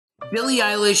Billie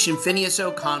Eilish and Phineas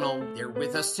O'Connell, they're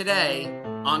with us today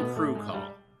on Crew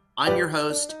Call. I'm your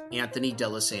host, Anthony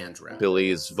D'Alessandro.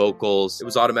 Billie's vocals, it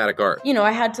was automatic art. You know,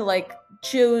 I had to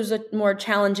choose a more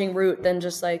challenging route than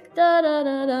just da da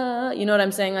da da. You know what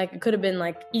I'm saying? It could have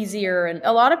been easier. And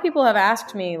a lot of people have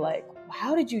asked me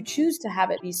how did you choose to have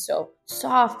it be so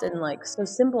soft and so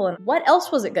simple? And what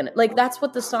else was it gonna that's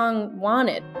what the song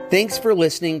wanted. Thanks for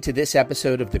listening to this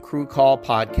episode of the Crew Call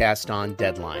podcast on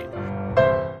Deadline.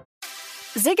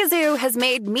 Zigazoo has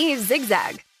made me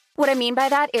zigzag. What I mean by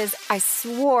that is I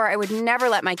swore I would never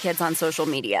let my kids on social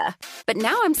media. But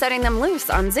now I'm setting them loose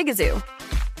on Zigazoo.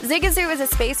 Zigazoo is a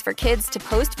space for kids to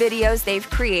post videos they've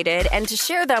created and to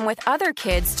share them with other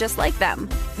kids just like them.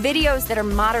 Videos that are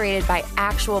moderated by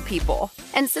actual people.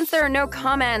 And since there are no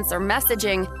comments or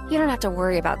messaging, you don't have to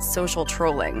worry about social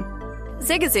trolling.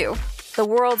 Zigazoo, the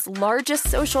world's largest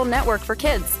social network for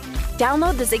kids.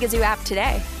 Download the Zigazoo app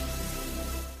today.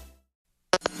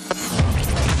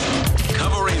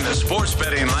 Covering the sports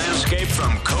betting landscape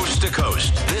from coast to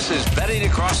coast. This is Betting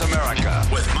Across America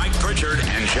with Mike Pritchard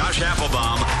and Josh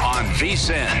Applebaum on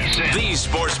VSiN, the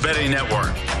sports betting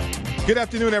network. Good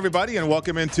afternoon, everybody, and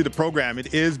welcome into the program.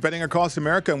 It is Betting Across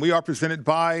America, and we are presented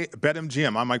by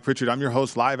BetMGM. I'm Mike Pritchard. I'm your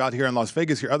host live out here in Las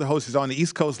Vegas. Your other host is on the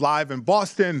East Coast live in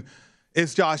Boston.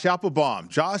 It's Josh Applebaum.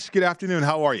 Josh, good afternoon.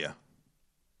 How are you?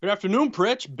 Good afternoon,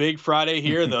 Pritch. Big Friday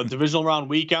here. The divisional round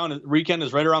weekend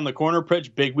is right around the corner,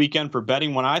 Pritch. Big weekend for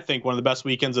betting. I think one of the best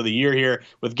weekends of the year here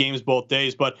with games both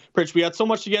days. But, Pritch, we had so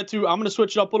much to get to. I'm going to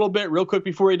switch it up a little bit real quick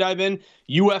before we dive in.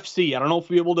 UFC. I don't know if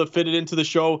we'll be able to fit it into the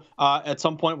show at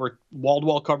some point. We're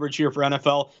wall-to-wall coverage here for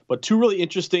NFL. But two really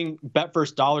interesting bet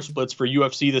first dollar splits for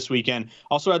UFC this weekend.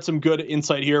 Also had some good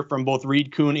insight here from both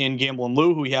Reed Kuhn and Gamble and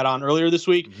Lou, who we had on earlier this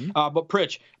week. But,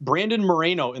 Pritch, Brandon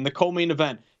Moreno in the co-main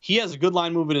event. He has a good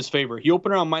line move in his favor. He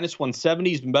opened around minus 170.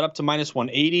 He's been bet up to minus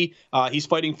 180. He's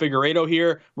fighting Figueiredo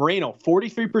here. Moreno,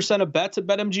 43% of bets at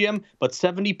BetMGM, but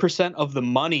 70% of the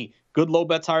money. Good low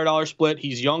bets, higher dollar split.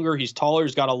 He's younger. He's taller.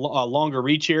 He's got a longer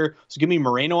reach here. So give me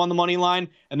Moreno on the money line.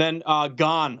 And then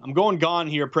Gane. I'm going Gane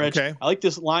here, Pritch. Okay. I like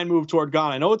this line move toward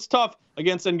Gane. I know it's tough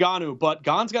against Ngannou, but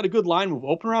Gane's got a good line move.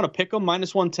 Open around a pick'em,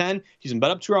 minus 110. He's been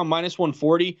bet up to around minus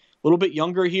 140. A little bit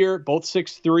younger here, both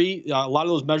 6'3". A lot of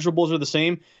those measurables are the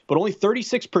same, but only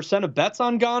 36% of bets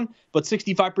on Gane, but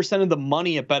 65% of the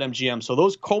money at BetMGM. So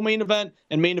those co-main event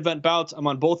and main event bouts, I'm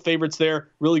on both favorites there.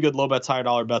 Really good low bets, higher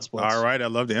dollar bet splits. All right, I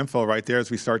love the info right there as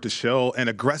we start to show an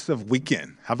aggressive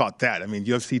weekend. How about that? I mean,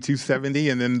 UFC 270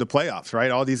 and then the playoffs,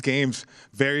 right? All these games,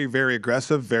 very, very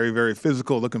aggressive, very, very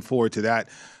physical. Looking forward to that.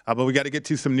 But we got to get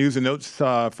to some news and notes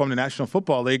from the National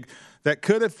Football League that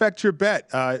could affect your bet.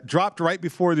 Dropped right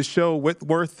before the show,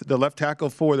 Whitworth, the left tackle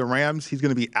for the Rams. He's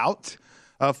going to be out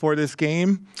for this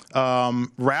game.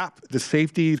 Rapp, the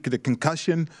safety, the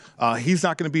concussion, he's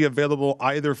not going to be available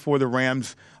either for the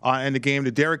Rams in the game.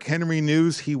 The Derrick Henry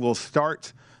news, he will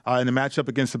start in the matchup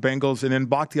against the Bengals. And then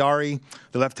Bakhtiari,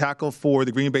 the left tackle for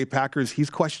the Green Bay Packers, he's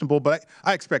questionable, but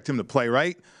I expect him to play,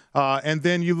 right? And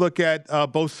then you look at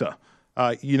Bosa.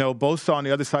 Bosa on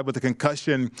the other side with the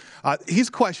concussion, he's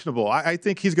questionable. I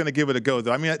think he's going to give it a go,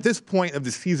 though. I mean, at this point of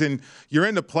the season, you're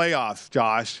in the playoffs,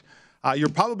 Josh. You're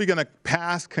probably going to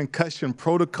pass concussion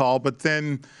protocol, but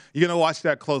then you're going to watch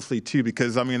that closely, too,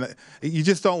 because, I mean, you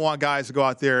just don't want guys to go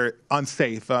out there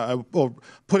unsafe or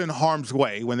put in harm's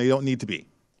way when they don't need to be.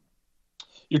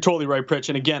 You're totally right, Pritch.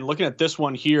 And again, looking at this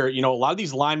one here, a lot of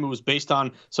these line moves based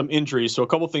on some injuries. So a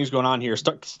couple things going on here.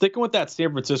 Sticking with that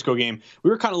San Francisco game, we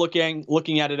were kind of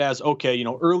looking at it as, okay,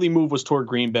 early move was toward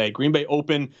Green Bay. Green Bay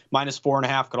opened minus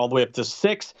 4.5, got all the way up to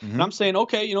 6. And I'm saying,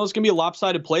 okay, it's going to be a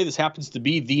lopsided play. This happens to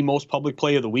be the most public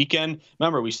play of the weekend.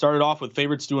 Remember, we started off with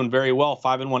favorites doing very well,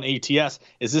 5-1 ATS.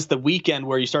 Is this the weekend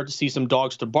where you start to see some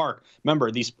dogs to bark?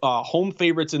 Remember, these home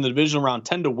favorites in the divisional round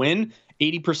tend to win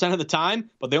 80% of the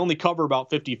time, but they only cover about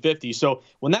 50-50. So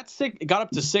when that got up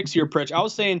to 6 here, Pritch, I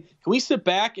was saying, can we sit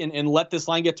back and let this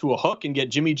line get to a hook and get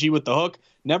Jimmy G with the hook?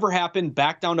 Never happened.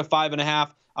 Back down to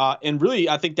 5.5. And really,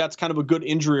 I think that's kind of a good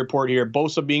injury report here.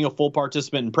 Bosa being a full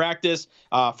participant in practice.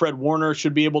 Fred Warner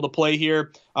should be able to play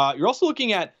here. You're also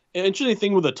looking at an interesting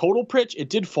thing with the total, Pritch.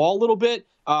 It did fall a little bit.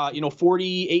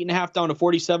 48.5 down to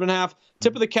 47.5.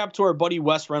 Tip of the cap to our buddy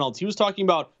Wes Reynolds. He was talking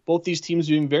about both these teams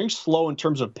being very slow in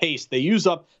terms of pace. They use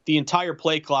up the entire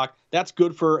play clock. That's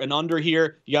good for an under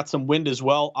here. You got some wind as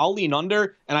well. I'll lean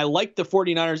under, and I like the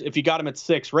 49ers if you got them at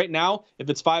 6. Right now,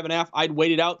 if it's 5.5, I'd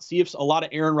wait it out, see if a lot of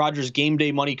Aaron Rodgers game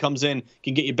day money comes in,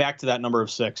 can get you back to that number of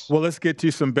 6. Well, let's get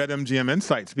to some BetMGM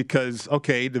insights because,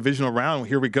 okay, divisional round,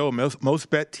 here we go.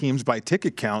 Most bet teams by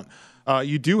ticket count.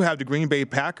 You do have the Green Bay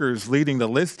Packers leading the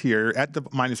list here at the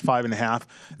 -5.5,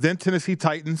 then Tennessee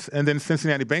Titans, and then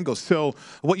Cincinnati Bengals. So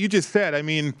what you just said, I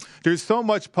mean, there's so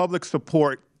much public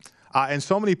support and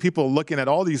so many people looking at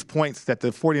all these points that the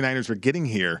 49ers are getting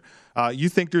here. You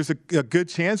think there's a good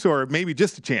chance, or maybe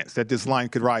just a chance, that this line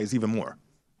could rise even more?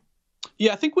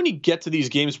 Yeah, I think when you get to these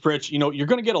games, Pritch, you're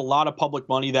going to get a lot of public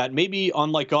money that maybe,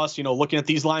 unlike us, looking at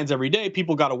these lines every day,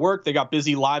 people got to work, they got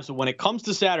busy lives. But when it comes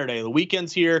to Saturday, the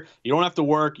weekend's here, you don't have to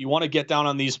work, you want to get down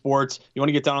on these sports, you want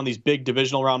to get down on these big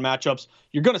divisional round matchups,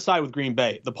 you're going to side with Green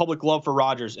Bay. The public love for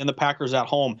Rodgers and the Packers at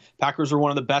home. Packers are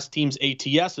one of the best teams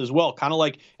ATS as well, kind of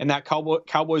like in that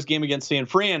Cowboys game against San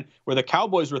Fran, where the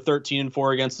Cowboys were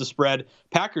 13-4 against the spread,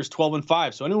 Packers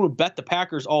 12-5. So anyone who bet the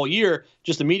Packers all year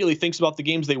just immediately thinks about the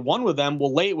games they won with them,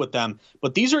 will lay it with them.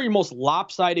 But these are your most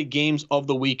lopsided games of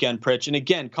the weekend, Pritch. And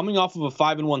again, coming off of a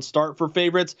 5-1 start for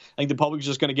favorites, I think the public is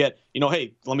just going to get,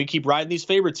 hey, let me keep riding these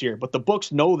favorites here. But the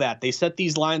books know that. They set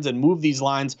these lines and move these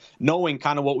lines knowing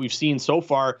kind of what we've seen so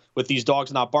far with these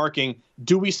dogs not barking.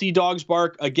 Do we see dogs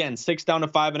bark? Again, 6 down to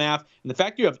 5.5. And the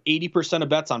fact you have 80% of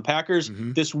bets on Packers,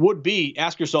 this would be,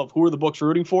 ask yourself, who are the books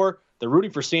rooting for? They're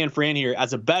rooting for San Fran here.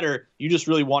 As a bettor, you just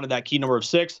really wanted that key number of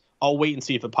 6. I'll wait and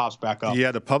see if it pops back up.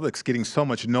 Yeah, the public's getting so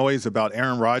much noise about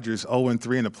Aaron Rodgers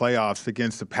 0-3 in the playoffs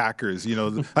against the Packers.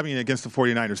 Against the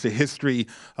 49ers. The history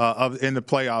in the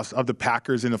playoffs of the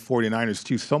Packers and the 49ers,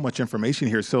 too. So much information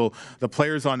here. So the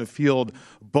players on the field,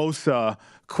 Bosa,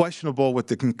 questionable with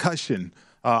the concussion.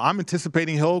 I'm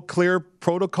anticipating he'll clear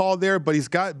protocol there, but he's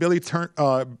got Billy Turner,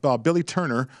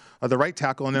 the right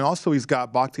tackle, and then also he's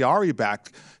got Bakhtiari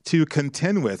back to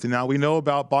contend with. And now we know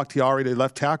about Bakhtiari, the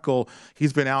left tackle.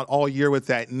 He's been out all year with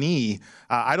that knee.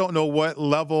 I don't know what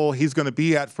level he's going to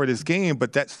be at for this game,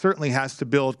 but that certainly has to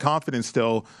build confidence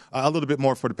still a little bit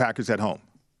more for the Packers at home.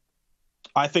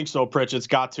 I think so, Pritch. It's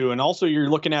got to. And also you're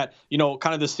looking at,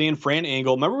 kind of the San Fran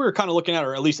angle. Remember we were kind of looking at,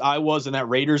 or at least I was in that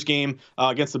Raiders game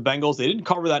against the Bengals. They didn't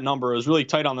cover that number. It was really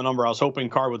tight on the number. I was hoping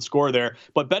Carr would score there.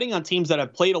 But betting on teams that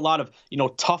have played a lot of,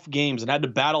 tough games and had to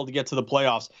battle to get to the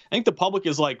playoffs. I think the public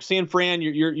is like, San Fran,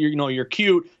 you're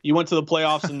cute. You went to the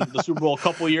playoffs in the Super Bowl a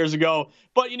couple of years ago.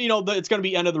 But, it's going to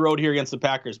be end of the road here against the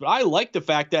Packers. But I like the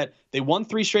fact that they won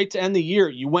 3 straight to end the year.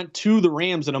 You went to the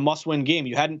Rams in a must-win game.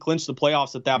 You hadn't clinched the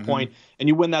playoffs at that point, and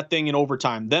you win that thing in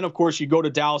overtime. Then, of course, you go to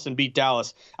Dallas and beat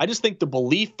Dallas. I just think the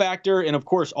belief factor, and, of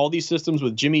course, all these systems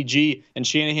with Jimmy G and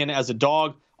Shanahan as a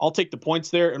dog, I'll take the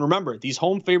points there. And remember, these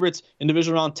home favorites in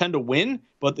divisional round tend to win,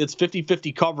 but it's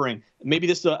 50-50 covering. Maybe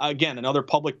this is, again, another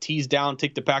public tease down,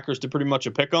 take the Packers to pretty much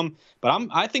a pick 'em. But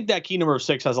I think that key number of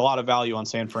 6 has a lot of value on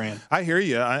San Fran. I hear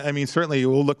you. I mean, certainly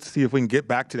we'll look to see if we can get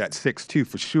back to that 6, too,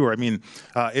 for sure. I mean,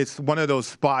 it's one of those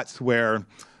spots where,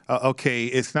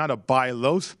 it's not a buy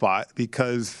low spot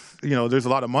because, there's a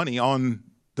lot of money on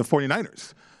the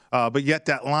 49ers. But yet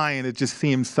that line, it just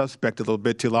seems suspect a little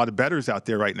bit to a lot of bettors out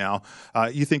there right now.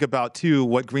 You think about, too,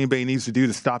 what Green Bay needs to do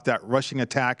to stop that rushing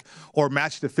attack or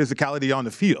match the physicality on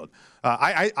the field.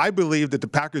 I believe that the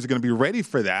Packers are going to be ready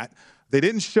for that. They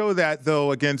didn't show that,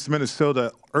 though, against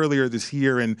Minnesota earlier this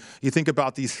year. And you think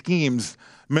about these schemes,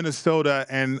 Minnesota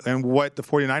and what the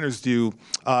 49ers do,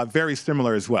 very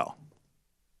similar as well.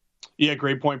 Yeah,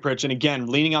 great point, Pritch. And again,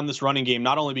 leaning on this running game,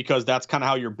 not only because that's kind of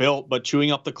how you're built, but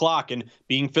chewing up the clock and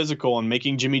being physical and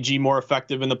making Jimmy G more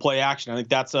effective in the play action. I think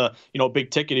that's a big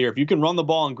ticket here. If you can run the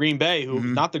ball in Green Bay, who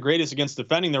not the greatest against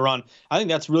defending the run, I think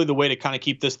that's really the way to kind of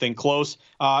keep this thing close.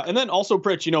 And then also,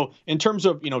 Pritch, in terms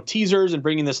of teasers and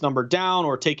bringing this number down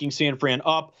or taking San Fran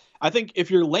up, I think if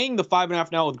you're laying the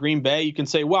 5.5 now with Green Bay, you can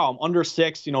say, wow, I'm under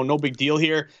 6, no big deal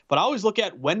here. But I always look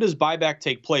at, when does buyback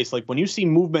take place? Like when you see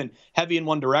movement heavy in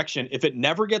one direction, if it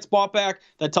never gets bought back,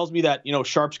 that tells me that,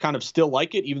 sharps kind of still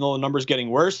like it, even though the number's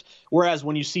getting worse. Whereas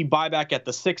when you see buyback at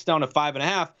the 6 down to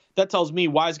 5.5, that tells me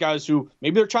wise guys who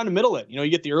maybe they're trying to middle it. You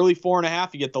get the early 4.5,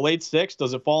 you get the late 6.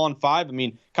 Does it fall on 5? I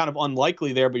mean, kind of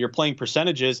unlikely there, but you're playing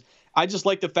percentages. I just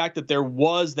like the fact that there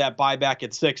was that buyback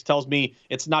at 6. Tells me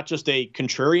it's not just a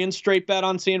contrarian straight bet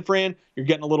on San Fran. You're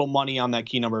getting a little money on that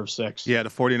key number of 6. Yeah, the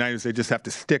 49ers, they just have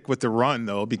to stick with the run,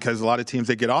 though, because a lot of teams,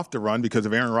 they get off the run because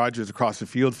of Aaron Rodgers across the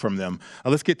field from them.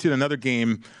 Let's get to another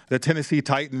game. The Tennessee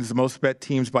Titans, the most bet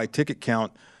teams by ticket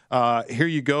count. Here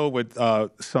you go with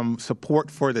some support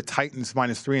for the Titans,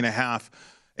 -3.5.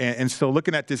 And so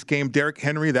looking at this game, Derrick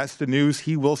Henry, that's the news.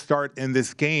 He will start in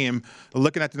this game.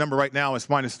 Looking at the number right now, it's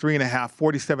 -3.5.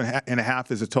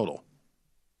 47.5 is a total.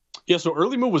 Yeah, so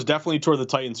early move was definitely toward the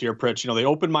Titans here, Pritch. They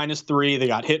opened -3. They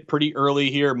got hit pretty early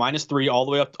here, -3 all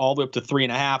the way up to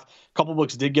 3.5. A couple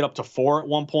books did get up to 4 at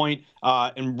one point,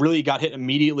 and really got hit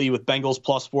immediately with Bengals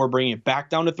 +4, bringing it back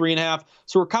down to 3.5.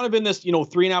 So we're kind of in this,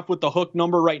 3.5 with the hook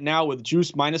number right now with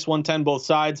juice -110 both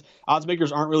sides. Odds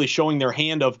makers aren't really showing their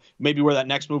hand of maybe where that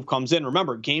next move comes in.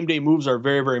 Remember, game day moves are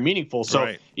very, very meaningful. So,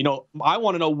 right. I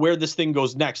want to know where this thing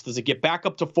goes next. Does it get back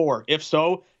up to 4? If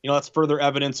so, that's further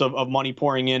evidence of money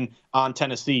pouring in on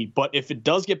Tennessee. But if it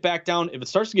does get back down, if it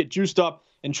starts to get juiced up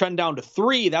and trend down to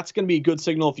 3, that's going to be a good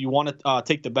signal if you want to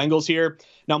take the Bengals here.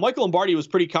 Now, Michael Lombardi was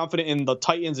pretty confident in the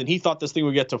Titans, and he thought this thing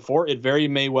would get to 4. It very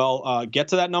may well get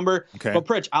to that number. Okay. But,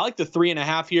 Pritch, I like the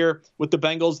 3.5 here with the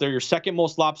Bengals. They're your second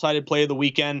most lopsided play of the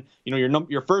weekend.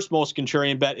 Your first most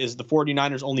contrarian bet is the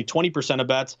 49ers, only 20% of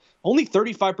bets. Only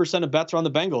 35% of bets are on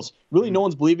the Bengals. Really, no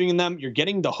one's believing in them. You're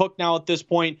getting the hook now at this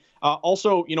point.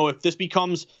 Also, if this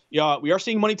becomes, we are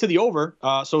seeing money to the over.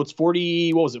 So it's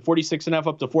 46.5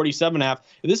 up to 47.5.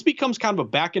 If this becomes kind of a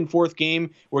back and forth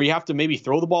game where you have to maybe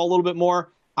throw the ball a little bit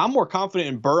more, I'm more confident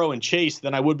in Burrow and Chase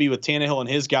than I would be with Tannehill and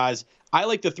his guys. I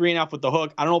like the 3.5 with the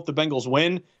hook. I don't know if the Bengals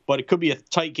win, but it could be a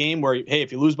tight game where, hey,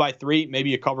 if you lose by 3, maybe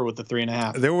you cover with the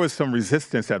 3.5. There was some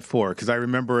resistance at 4 because I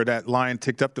remember that line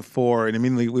ticked up to 4 and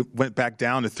immediately we went back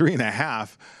down to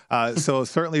 3.5. So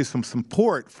certainly some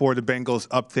support for the Bengals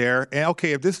up there. And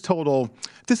okay, if this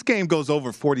game goes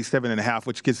over 47.5,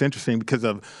 which gets interesting because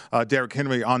of Derrick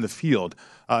Henry on the field,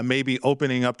 maybe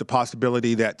opening up the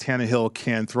possibility that Tannehill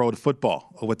can throw the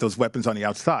football with those weapons on the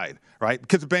outside, right?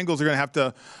 Because the Bengals are going to have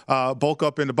to bulk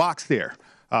up in the box there.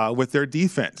 With their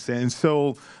defense. And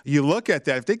so you look at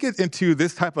that. If they get into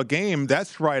this type of game,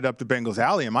 that's right up the Bengals'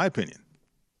 alley, in my opinion.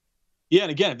 Yeah,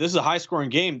 and again, if this is a high-scoring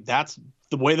game, that's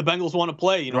the way the Bengals want to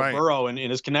play, right. Burrow and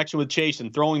his connection with Chase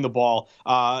and throwing the ball,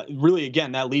 really,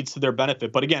 again, that leads to their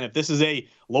benefit. But again, if this is a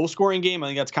low-scoring game, I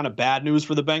think that's kind of bad news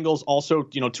for the Bengals. Also,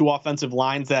 2 offensive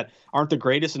lines that aren't the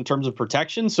greatest in terms of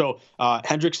protection. So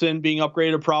Hendrickson being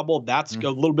upgraded to probable, that's a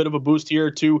little bit of a boost here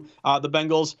to the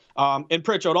Bengals. And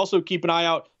Pritch, I would also keep an eye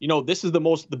out. This is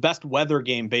the best weather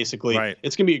game, basically. Right.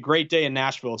 It's going to be a great day in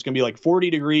Nashville. It's going to be like 40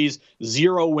 degrees,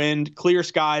 0 wind, clear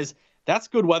skies. That's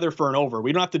good weather for an over.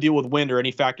 We don't have to deal with wind or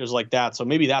any factors like that. So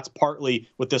maybe that's partly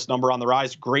with this number on the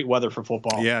rise. Great weather for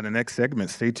football. Yeah, the next segment,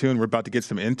 stay tuned. We're about to get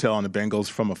some intel on the Bengals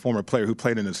from a former player who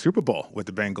played in the Super Bowl with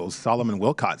the Bengals, Solomon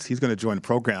Wilcots. He's going to join the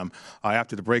program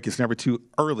after the break. It's never too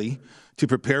early to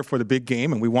prepare for the big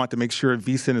game, and we want to make sure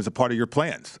VSiN is a part of your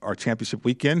plans. Our championship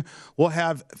weekend, we'll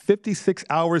have 56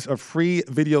 hours of free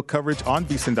video coverage on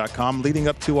VSiN.com leading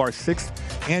up to our 6th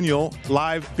annual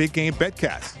live big game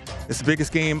betcast. It's the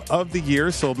biggest game of the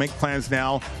year, so make plans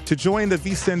now to join the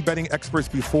VSiN betting experts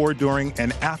before, during,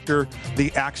 and after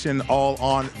the action, all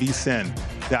on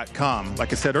VSiN.com.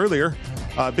 Like I said earlier,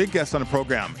 big guest on the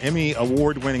program, Emmy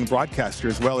award-winning broadcaster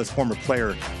as well as former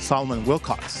player Solomon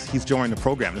Wilcots. He's joined the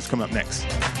program. That's coming up next.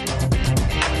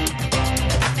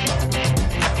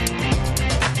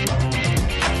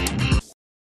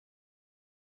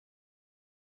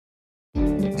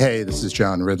 Hey, this is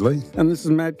John Ridley. And this is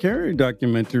Matt Carey,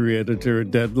 documentary editor at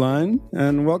Deadline.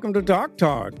 And welcome to Doc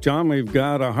Talk. John, we've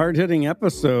got a hard-hitting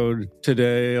episode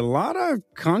today. A lot of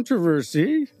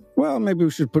controversy. Well, maybe we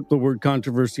should put the word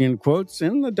controversy in quotes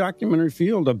in the documentary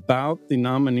field about the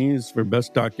nominees for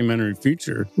Best Documentary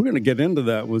Feature. We're going to get into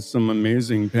that with some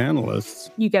amazing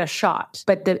panelists. You get a shot,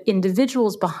 but the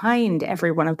individuals behind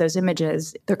every one of those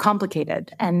images, they're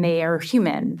complicated and they are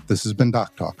human. This has been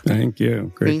Doc Talk. Thank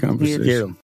you. Great conversation. Thank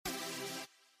you.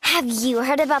 Have you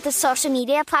heard about the social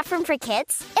media platform for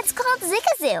kids? It's called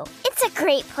Zigazoo. It's a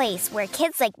great place where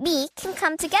kids like me can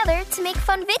come together to make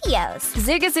fun videos.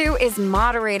 Zigazoo is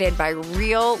moderated by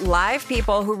real, live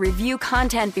people who review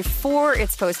content before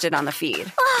it's posted on the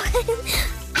feed. Oh,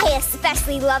 I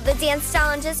especially love the dance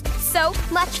challenges. So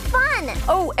much fun.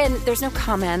 Oh, and there's no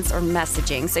comments or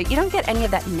messaging, so you don't get any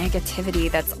of that negativity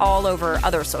that's all over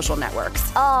other social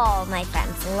networks. Oh, my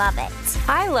friends love it.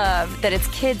 I love that it's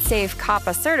kid-safe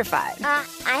COPPA certified.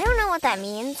 I don't know what that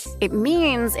means. It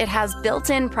means it has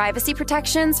built-in privacy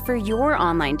protections for your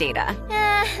online data.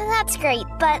 That's great,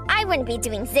 but I wouldn't be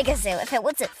doing Zigazoo if it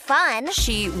wasn't fun.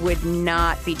 She would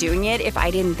not be doing it if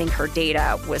I didn't think her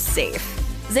data was safe.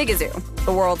 Zigazoo,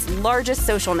 the world's largest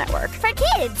social network. For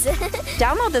kids!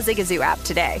 Download the Zigazoo app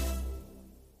today.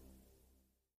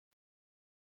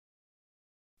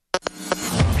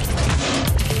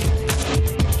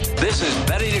 This is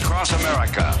Betting Across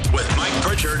America with Mike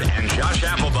Pritchard and Josh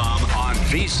Applebaum on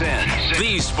VSiN,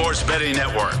 the Sports Betting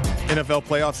Network. NFL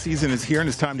playoff season is here, and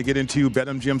it's time to get into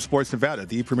BetMGM Sports Nevada,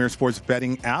 the premier sports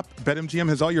betting app. BetMGM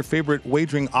has all your favorite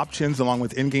wagering options, along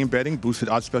with in-game betting, boosted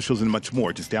odds specials, and much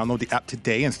more. Just download the app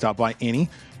today and stop by any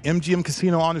MGM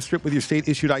casino on the Strip with your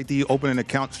state-issued ID. Open an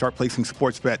account, start placing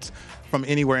sports bets from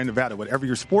anywhere in Nevada. Whatever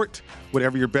your sport,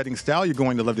 whatever your betting style, you're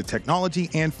going to love the technology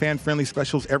and fan-friendly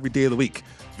specials every day of the week.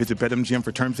 Visit BetMGM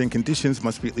for terms and conditions.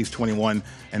 Must be at least 21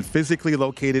 and physically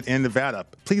located in Nevada.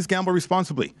 Please gamble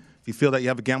responsibly. If you feel that you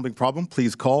have a gambling problem,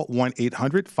 please call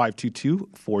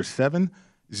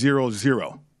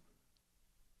 1-800-522-4700.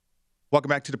 Welcome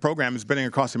back to the program. It's Betting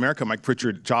Across America. Mike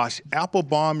Pritchard, Josh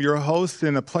Applebaum, your host,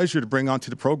 and a pleasure to bring onto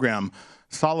the program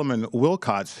Solomon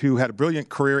Wilcots, who had a brilliant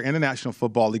career in the National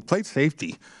Football League, played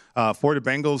safety for the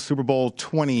Bengals, Super Bowl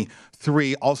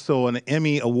 23, also an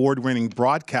Emmy award-winning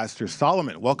broadcaster.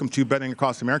 Solomon, welcome to Betting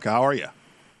Across America. How are you?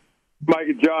 Mike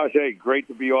and Josh, hey, great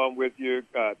to be on with you.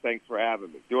 Thanks for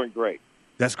having me. Doing great.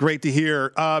 That's great to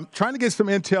hear. Trying to get some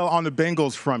intel on the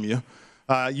Bengals from you.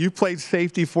 You played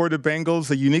safety for the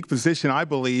Bengals, a unique position, I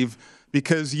believe,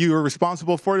 because you were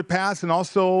responsible for the pass and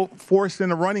also forced in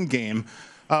the running game.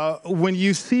 When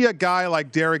you see a guy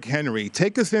like Derrick Henry,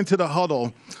 take us into the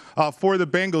huddle for the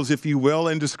Bengals, if you will,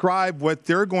 and describe what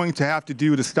they're going to have to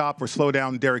do to stop or slow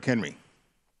down Derrick Henry.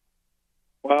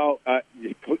 Well,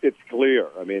 it's clear.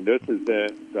 I mean, this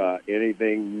isn't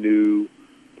anything new.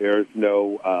 There's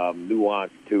no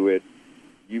nuance to it.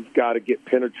 You've got to get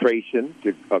penetration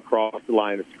across the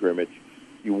line of scrimmage.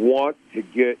 You want to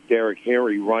get Derrick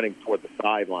Henry running toward the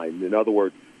sideline. In other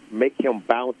words, make him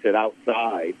bounce it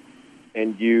outside.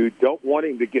 And you don't want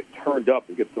him to get turned up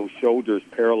and get those shoulders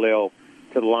parallel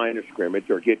to the line of scrimmage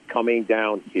or get coming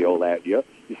downhill at you.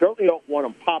 You certainly don't want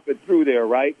him popping through there,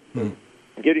 right?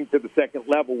 Getting to the second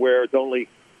level where it's only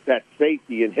that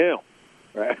safety in him.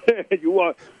 Right?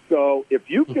 So if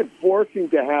you can force him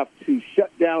to have to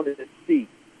shut down his feet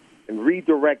and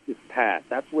redirect his pass,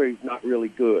 that's where he's not really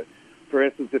good. For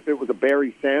instance, if it was a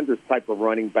Barry Sanders type of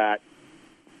running back,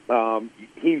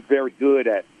 he's very good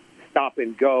at stop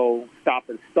and go, stop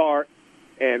and start,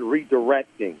 and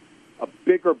redirecting. A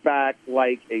bigger back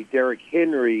like a Derrick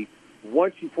Henry,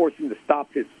 once you force him to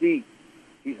stop his feet,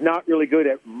 he's not really good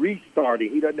at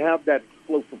restarting. He doesn't have that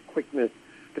explosive quickness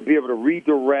to be able to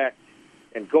redirect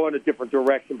and go in a different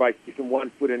direction by sticking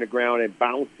one foot in the ground and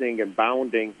bouncing and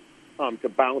bounding to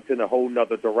bounce in a whole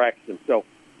nother direction. So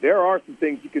there are some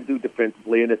things you can do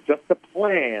defensively, and it's just a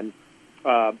plan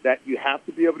that you have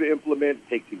to be able to implement. It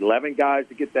takes 11 guys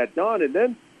to get that done. And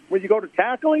then when you go to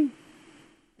tackling,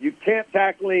 you can't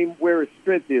tackle him where his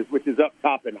strength is, which is up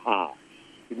top and high.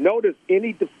 You notice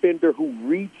any defender who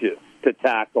reaches to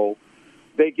tackle,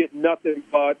 they get nothing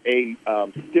but a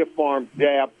stiff arm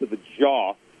jab to the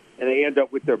jaw, and they end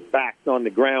up with their backs on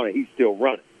the ground, and he's still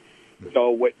running.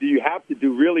 So what you have to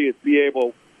do really is be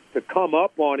able to come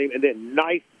up on him and then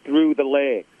knife through the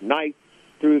legs, knife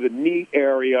through the knee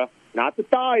area, not the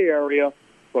thigh area,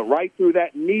 but right through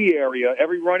that knee area.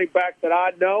 Every running back that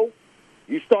I know,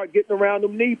 you start getting around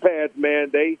them knee pads,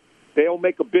 man, they'll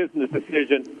make a business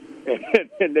decision,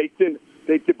 and they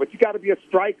but you got to be a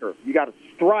striker. You got to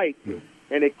strike,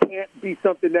 and it can't be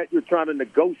something that you're trying to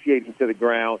negotiate into the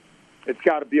ground. It's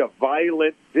got to be a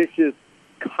violent, vicious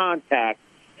contact.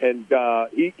 And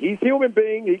he's a human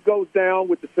being. He goes down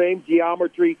with the same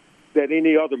geometry that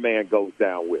any other man goes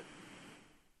down with.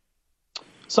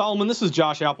 Solomon, this is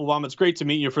Josh Applebaum. It's great to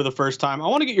meet you for the first time. I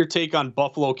want to get your take on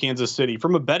Buffalo, Kansas City.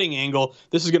 From a betting angle,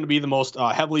 this is going to be the most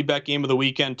heavily bet game of the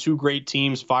weekend. Two great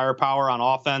teams, firepower on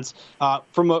offense.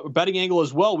 From a betting angle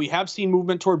as well, we have seen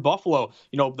movement toward Buffalo.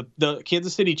 You know, the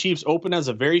Kansas City Chiefs open as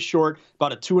a very short,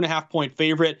 about a 2.5-point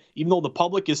favorite. Even though the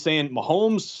public is saying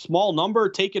Mahomes, small number,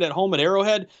 take it at home at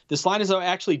Arrowhead, this line is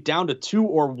actually down to 2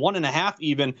 or 1.5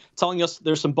 even, telling us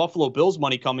there's some Buffalo Bills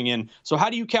money coming in. So how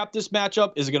do you cap this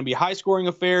matchup? Is it going to be high scoring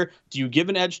affair? Do you give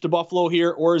an edge to Buffalo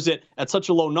here, or is it at such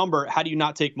a low number? How do you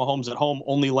not take Mahomes at home,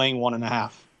 only laying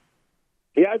 1.5?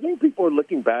 Yeah, I think people are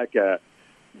looking back at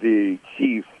the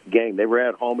Chiefs game. They were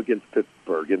at home against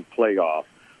Pittsburgh in playoffs.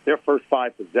 Their first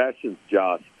 5 possessions,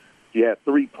 Josh, you had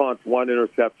 3 punts, 1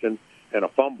 interception, and a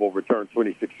fumble return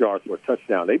 26 yards for a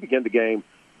touchdown. They began the game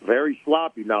very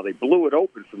sloppy. Now, they blew it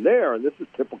open from there, and this is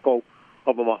typical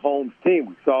of a Mahomes team.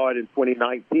 We saw it in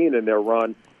 2019 in their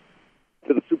run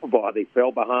to the Super Bowl. They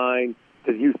fell behind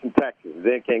to the Houston Texans,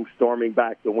 then came storming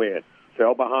back to win.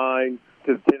 Fell behind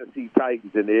to the Tennessee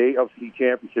Titans in the AFC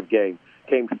Championship game,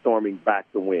 came storming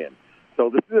back to win.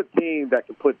 So this is a team that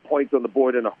can put points on the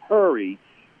board in a hurry,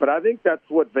 but I think that's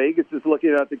what Vegas is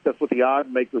looking at. I think that's what the odds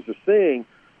makers are seeing,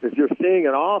 is you're seeing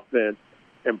an offense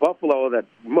in Buffalo that's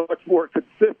much more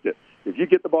consistent. If you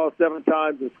get the ball 7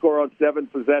 times and score on 7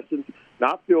 possessions,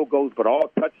 not field goals, but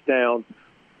all touchdowns,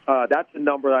 that's a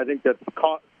number I think that's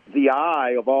caught the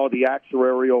eye of all the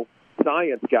actuarial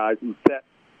science guys who set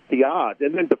the odds.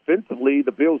 And then defensively,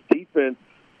 the Bills' defense,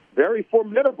 very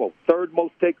formidable. 3rd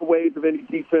most takeaways of any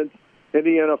defense in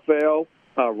the NFL,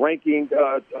 ranking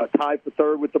tied for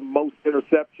 3rd with the most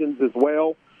interceptions as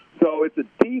well. So it's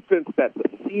a defense that's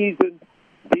a seasoned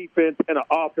defense and an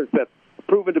offense that's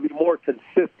proven to be more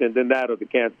consistent than that of the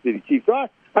Kansas City Chiefs. So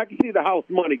I can see the house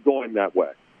money going that way.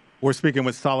 We're speaking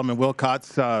with Solomon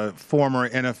Wilcots, former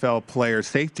NFL player,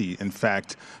 safety, in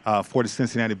fact, for the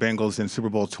Cincinnati Bengals in Super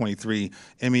Bowl 23,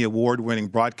 Emmy Award-winning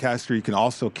broadcaster. You can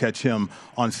also catch him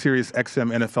on Sirius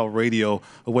XM NFL Radio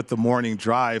with The Morning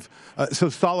Drive. So,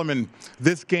 Solomon,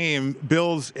 this game,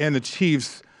 Bills and the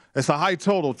Chiefs, it's a high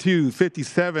total,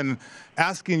 257.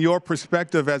 Asking your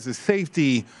perspective as a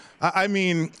safety, I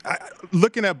mean,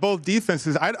 looking at both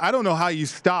defenses, I don't know how you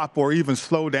stop or even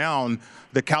slow down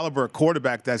the caliber of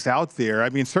quarterback that's out there. I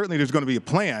mean, certainly there's going to be a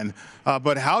plan,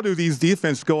 but how do these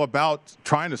defenses go about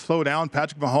trying to slow down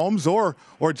Patrick Mahomes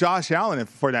or Josh Allen,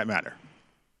 for that matter?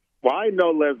 Well, I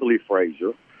know Leslie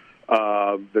Frazier,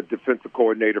 the defensive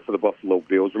coordinator for the Buffalo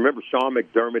Bills. Remember, Sean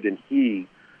McDermott and he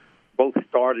both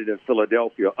started in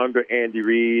Philadelphia under Andy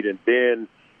Reid, and then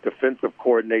defensive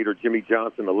coordinator Jimmy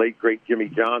Johnson, the late, great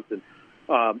Jimmy Johnson.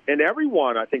 And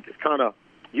everyone, I think, has kind of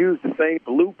used the same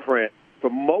blueprint for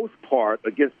most part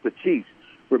against the Chiefs.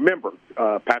 Remember,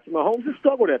 Patrick Mahomes has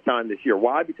struggled at times this year.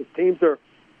 Why? Because teams are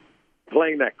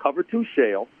playing that cover 2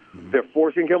 shell. They're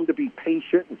forcing him to be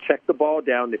patient and check the ball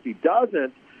down. If he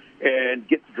doesn't and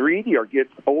gets greedy or gets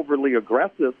overly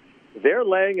aggressive, they're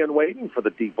laying and waiting for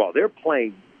the deep ball. They're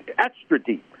playing extra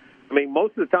deep. I mean,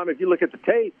 most of the time, if you look at the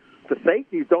tape, the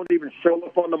safeties don't even show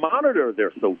up on the monitor.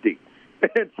 They're so deep.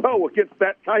 And so against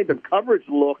that kind of coverage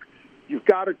look, you've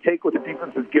got to take what the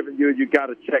defense has given you, and you've got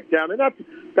to check down. And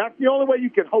that's the only way you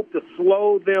can hope to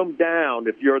slow them down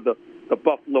if you're the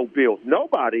Buffalo Bills.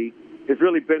 Nobody has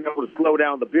really been able to slow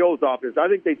down the Bills' offense. I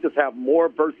think they just have more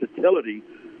versatility.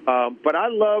 But I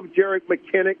love Jerick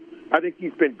McKinnon. I think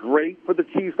he's been great for the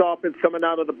Chiefs' offense coming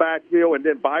out of the backfield. And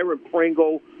then Byron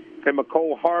Pringle and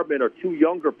Mecole Hardman are 2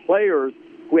 younger players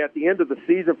who at the end of the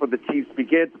season for the Chiefs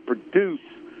began to produce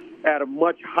at a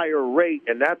much higher rate,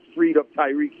 and that's freed up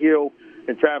Tyreek Hill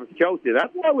and Travis Kelce.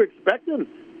 That's why we're expecting,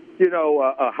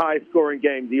 a high-scoring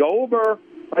game. The over,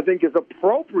 I think, is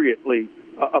appropriately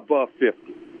above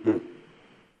 50.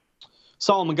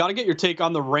 Solomon, got to get your take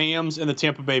on the Rams and the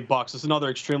Tampa Bay Bucks. It's another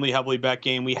extremely heavily bet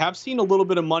game. We have seen a little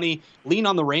bit of money lean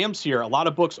on the Rams here. A lot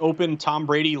of books open Tom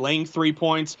Brady laying 3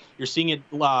 points. You're seeing it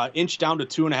inch down to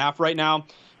 2.5 right now.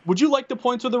 Would you like the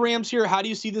points with the Rams here? How do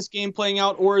you see this game playing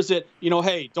out? Or is it,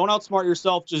 hey, don't outsmart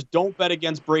yourself. Just don't bet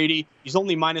against Brady. He's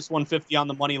only minus 150 on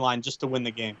the money line just to win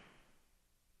the game.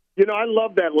 I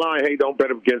love that line, hey, don't bet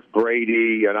against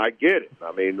Brady, and I get it.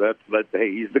 I mean,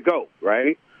 hey, he's the GOAT,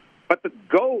 right? But the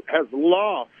GOAT has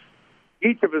lost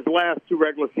each of his last 2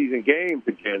 regular season games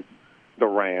against the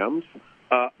Rams,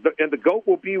 and the GOAT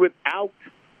will be without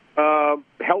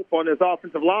help on his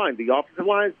offensive line. The offensive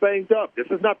line is banged up. This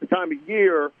is not the time of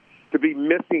year to be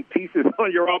missing pieces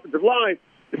on your offensive line,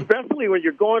 especially when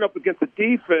you're going up against a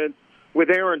defense with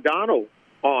Aaron Donald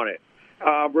on it.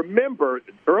 Remember,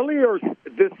 earlier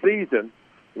this season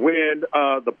when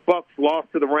the Bucs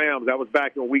lost to the Rams, that was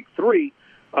back in Week 3,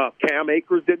 Cam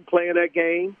Akers didn't play in that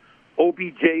game.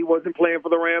 OBJ wasn't playing for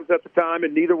the Rams at the time,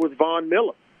 and neither was Von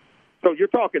Miller. So you're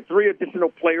talking 3 additional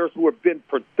players who have been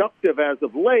productive as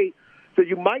of late. So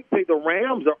you might say the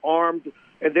Rams are armed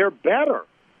and they're better.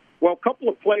 Well, a couple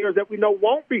of players that we know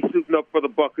won't be suiting up for the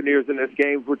Buccaneers in this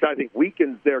game, which I think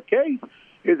weakens their case,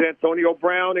 is Antonio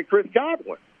Brown and Chris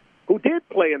Godwin, who did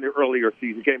play in the earlier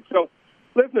season game. So,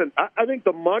 listen, I think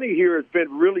the money here has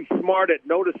been really smart at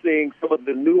noticing some of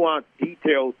the nuanced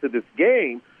details to this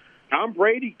game. Tom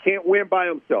Brady can't win by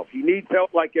himself. He needs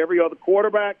help like every other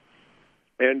quarterback.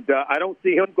 And I don't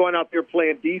see him going out there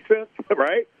playing defense,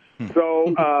 right? So,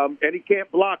 and he can't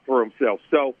block for himself.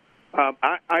 So,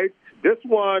 this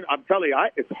one, I'm telling you,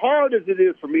 as hard as it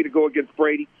is for me to go against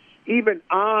Brady, even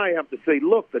I have to say,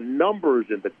 look, the numbers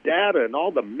and the data and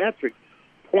all the metrics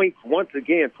points once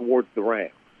again towards the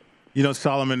Rams.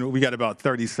 Solomon, we got about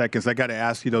 30 seconds. I got to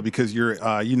ask you, though, because you're,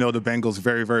 the Bengals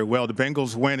very, very well. The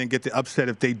Bengals win and get the upset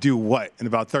if they do what in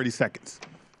about 30 seconds?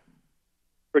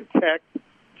 Protect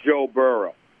Joe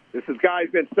Burrow. This guy's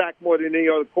been sacked more than any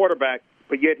other quarterback,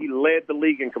 but yet he led the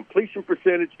league in completion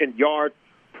percentage and yards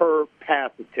per pass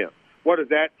attempt. What does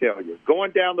that tell you? Going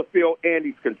down the field, and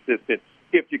he's consistent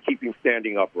if you keep him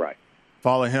standing upright.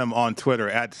 Follow him on Twitter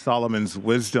at Solomon's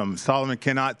Wisdom. Solomon,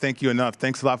 cannot thank you enough.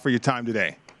 Thanks a lot for your time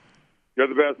today. You're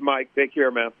the best, Mike. Take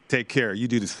care, man. Take care. You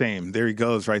do the same. There he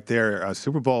goes right there. A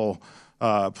Super Bowl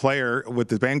player with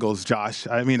the Bengals, Josh.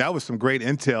 I mean, that was some great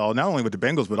intel, not only with the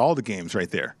Bengals, but all the games right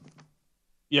there.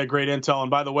 Yeah, great intel.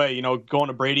 And by the way, going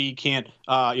to Brady, he can't,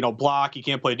 block. He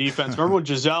can't play defense. Remember when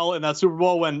Giselle in that Super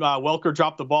Bowl when Welker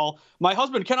dropped the ball? My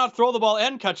husband cannot throw the ball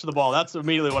and catch the ball. That's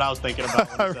immediately what I was thinking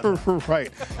about.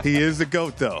 Right. He is the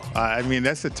GOAT, though. I mean,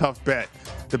 that's a tough bet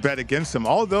to bet against him.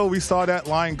 Although we saw that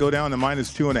line go down to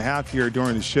 -2.5 here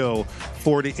during the show.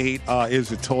 4-8 is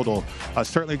the total.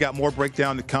 Certainly got more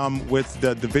breakdown to come with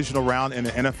the divisional round in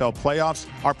the NFL playoffs.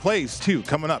 Our plays, too,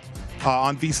 coming up.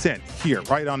 On VSiN here,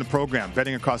 right on the program,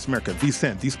 Betting Across America,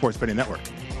 VSiN, the Sports Betting Network.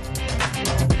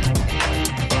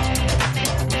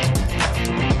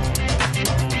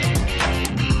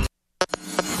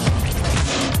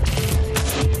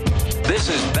 This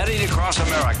is Betting Across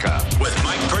America with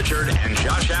Mike Pritchard and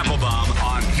Josh Applebaum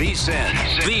on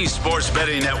VSiN, the Sports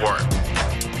Betting Network.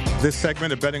 This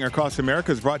segment of Betting Across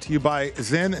America is brought to you by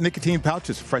Zen Nicotine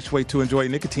Pouches, a fresh way to enjoy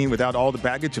nicotine without all the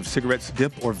baggage of cigarettes,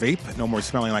 dip, or vape. No more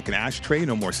smelling like an ashtray,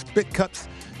 no more spit cups,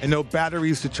 and no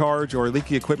batteries to charge or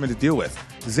leaky equipment to deal with.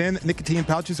 Zen Nicotine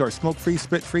Pouches are smoke-free,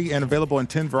 spit-free, and available in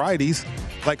 10 varieties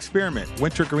like Spearmint,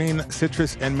 Wintergreen,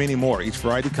 Citrus, and many more. Each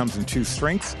variety comes in 2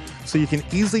 strengths, so you can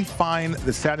easily find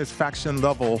the satisfaction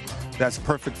level that's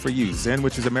perfect for you. Zen,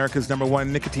 which is America's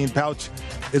 #1 nicotine pouch,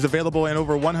 is available in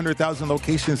over 100,000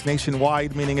 locations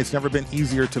nationwide, meaning it's never been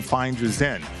easier to find your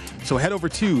Zen. So head over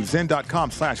to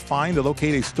zen.com/find to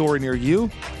locate a store near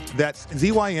you. That's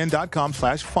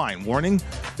zyn.com/find. Warning,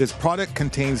 this product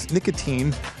contains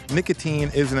nicotine.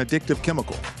 Nicotine is an addictive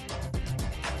chemical.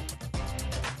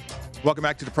 Welcome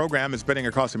back to the program. It's Betting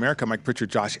Across America. Mike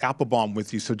Pritchard, Josh Applebaum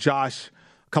with you. So Josh,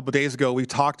 a couple days ago, we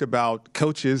talked about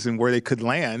coaches and where they could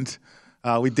land.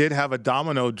 We did have a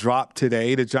domino drop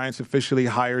today. The Giants officially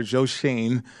hired Joe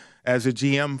Schoen as a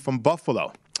GM from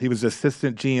Buffalo. He was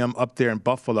assistant GM up there in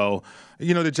Buffalo.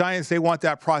 The Giants, they want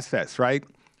that process, right?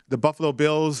 The Buffalo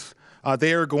Bills,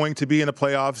 they are going to be in the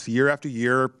playoffs year after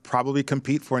year, probably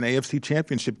compete for an AFC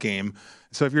championship game.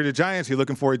 So if you're the Giants, you're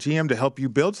looking for a GM to help you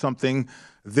build something.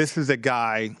 This is a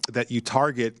guy that you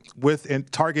target with,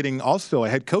 and targeting also a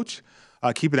head coach.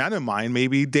 Keeping that in mind,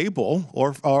 maybe Daboll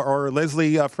or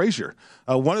Leslie Frazier.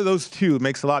 One of those two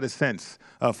makes a lot of sense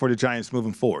for the Giants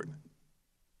moving forward.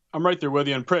 I'm right there with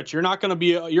you. And Pritch, you're not going to be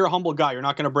you're a humble guy. You're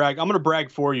not going to brag. I'm going to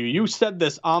brag for you. You said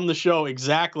this on the show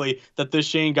exactly, that this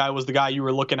Schoen guy was the guy you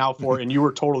were looking out for, and you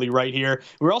were totally right here.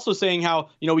 We're also saying how,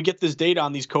 we get this data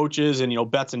on these coaches and,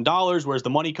 bets and dollars. Where's the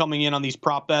money coming in on these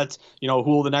prop bets? Who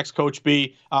will the next coach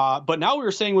be? But now we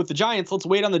were saying with the Giants, let's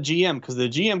wait on the GM, because the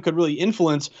GM could really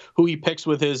influence who he picks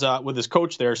with his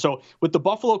coach there. So with the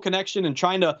Buffalo connection and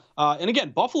trying to, and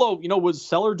again, Buffalo, was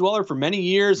cellar dweller for many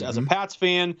years. As a Pats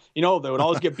fan, they would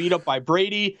always get beat up by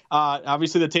Brady.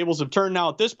 Obviously, the tables have turned now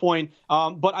at this point.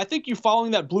 But I think you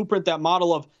following that blueprint, that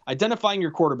model of identifying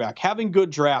your quarterback, having good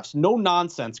drafts, no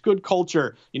nonsense, good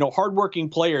culture, hardworking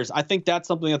players. I think that's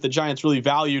something that the Giants really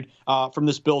valued from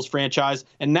this Bills franchise.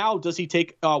 And now, does he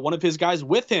take one of his guys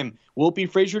with him? Will it be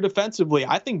Frazier defensively?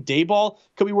 I think Daboll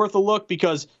could be worth a look,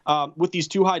 because with these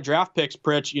 2 high draft picks,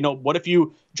 Pritch, what if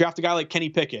you draft a guy like Kenny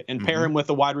Pickett and pair him with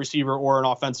a wide receiver or an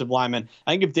offensive lineman?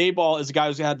 I think if Daboll is a guy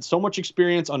who's had so much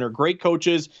experience under great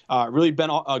coaches, really been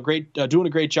doing a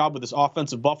great job with this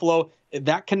offensive Buffalo,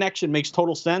 that connection makes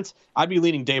total sense. I'd be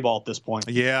leaning Daboll at this point.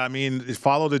 Yeah, I mean,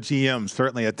 follow the GM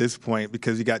certainly at this point,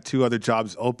 because you got 2 other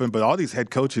jobs open, but all these head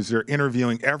coaches are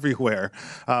interviewing everywhere.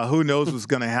 Who knows what's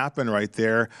going to happen right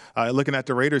there? Looking at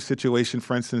the Raiders situation,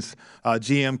 for instance,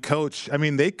 GM coach, I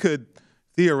mean, they could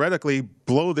theoretically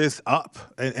blow this up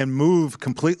and move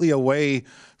completely away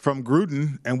from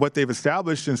Gruden and what they've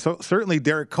established, and so certainly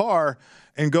Derek Carr,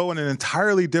 and go in an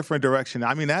entirely different direction.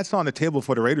 I mean, that's on the table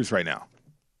for the Raiders right now.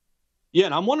 Yeah,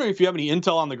 and I'm wondering if you have any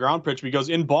intel on the ground, Pitch, because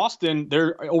in Boston,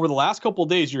 over the last couple of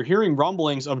days, you're hearing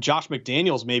rumblings of Josh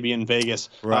McDaniels maybe in Vegas.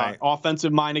 Right.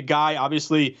 Offensive-minded guy,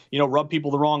 obviously, rubbed people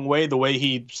the wrong way, the way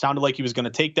he sounded like he was going to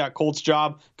take that Colts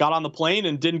job, got on the plane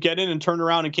and didn't get in and turned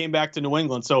around and came back to New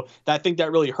England. So I think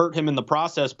that really hurt him in the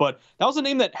process. But that was a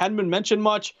name that hadn't been mentioned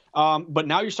much. But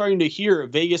now you're starting to hear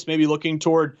Vegas maybe looking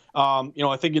toward,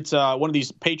 I think it's one of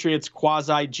these Patriots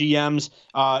quasi-GMs,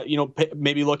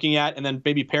 maybe looking at, and then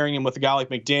maybe pairing him with a guy like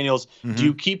McDaniels. Do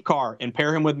you keep Carr and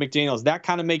pair him with McDaniels? That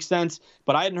kind of makes sense,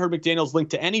 but I hadn't heard McDaniels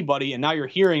linked to anybody, and now you're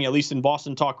hearing, at least in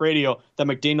Boston Talk Radio, that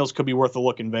McDaniels could be worth a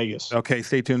look in Vegas. Okay,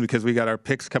 stay tuned because we got our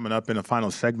picks coming up in the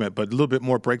final segment, but a little bit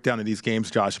more breakdown of these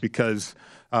games, Josh, because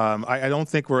I don't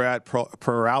think we're at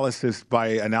paralysis by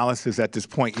analysis at this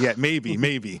point yet.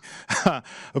 Maybe.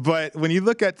 But when you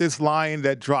look at this line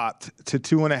that dropped to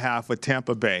 2.5 with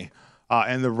Tampa Bay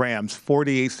and the Rams,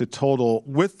 48's the total,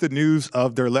 with the news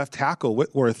of their left tackle,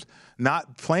 Whitworth,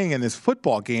 not playing in this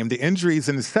football game, the injuries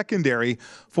in the secondary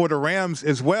for the Rams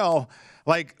as well.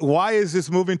 Like, why is this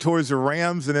moving towards the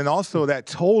Rams? And then also that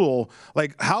total,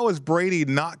 like, how is Brady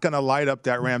not going to light up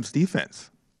that Rams defense?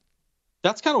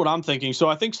 That's kind of what I'm thinking. So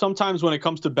I think sometimes when it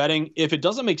comes to betting, if it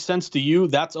doesn't make sense to you,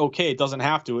 that's okay. It doesn't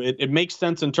have to. It makes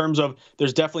sense in terms of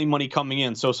there's definitely money coming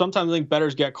in. So sometimes I think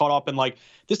bettors get caught up in like,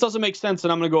 this doesn't make sense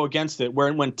and I'm going to go against it.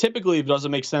 When typically if it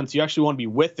doesn't make sense, you actually want to be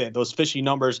with it, those fishy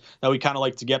numbers that we kind of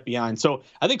like to get behind. So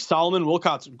I think Solomon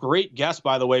Wilcott's great guest,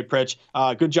 by the way, Pritch.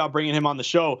 Good job bringing him on the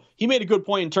show. He made a good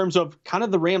point in terms of kind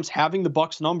of the Rams having the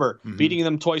Bucs number, beating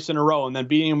them twice in a row, and then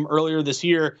beating them earlier this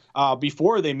year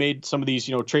before they made some of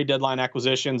these, trade deadline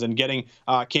acquisitions and getting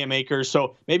Cam Akers.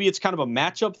 So maybe it's kind of a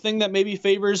matchup thing that maybe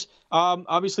favors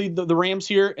obviously the Rams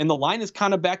here, and the line is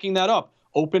kind of backing that up.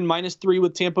 Open -3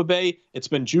 with Tampa Bay. It's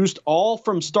been juiced all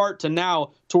from start to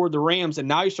now toward the Rams, and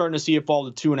now you're starting to see it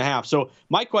fall to 2.5. So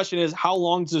my question is, how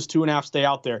long does this 2.5 stay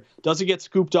out there? Does it get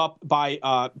scooped up by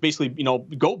basically,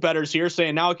 goat bettors here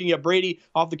saying now it can get Brady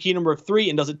off the key number of 3,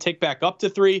 and does it tick back up to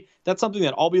 3? That's something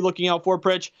that I'll be looking out for,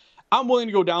 Pritch. I'm willing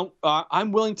to go down.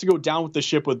 I'm willing to go down with the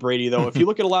ship with Brady, though. If you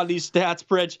look at a lot of these stats,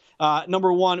 Pritch,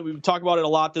 number one, we've talked about it a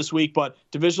lot this week, but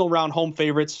divisional round home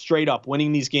favorites straight up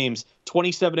winning these games,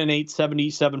 27-8,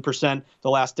 77% the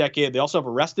last decade. They also have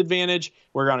a rest advantage.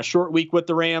 We're on a short week with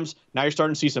the Rams. Now you're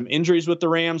starting to see some injuries with the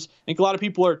Rams. I think a lot of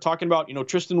people are talking about,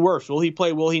 Tristan Wirfs. Will he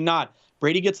play? Will he not?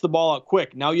 Brady gets the ball out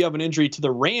quick. Now you have an injury to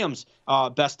the Rams'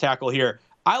 best tackle here.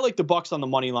 I like the Bucs on the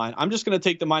money line. I'm just going to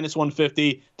take the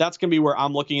 -150. That's going to be where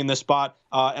I'm looking in this spot.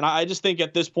 And I just think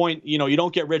at this point, you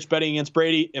don't get rich betting against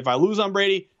Brady. If I lose on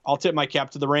Brady, I'll tip my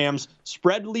cap to the Rams.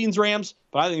 Spread leans Rams,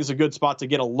 but I think it's a good spot to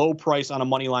get a low price on a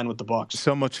money line with the Bucs.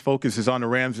 So much focus is on the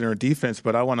Rams and their defense,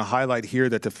 but I want to highlight here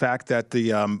that the fact that the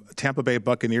Tampa Bay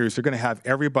Buccaneers are going to have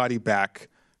everybody back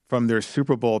from their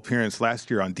Super Bowl appearance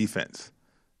last year on defense.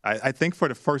 I think for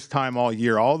the first time all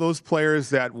year, all those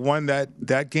players that won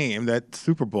that game, that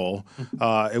Super Bowl,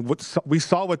 we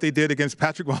saw what they did against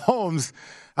Patrick Mahomes.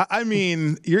 I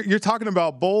mean, you're talking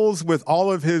about Bowles with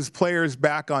all of his players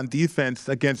back on defense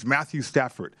against Matthew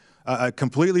Stafford, a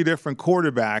completely different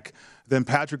quarterback than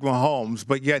Patrick Mahomes,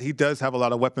 but yet he does have a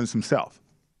lot of weapons himself.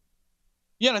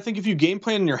 Yeah, and I think if you game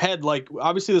plan in your head, like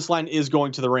obviously this line is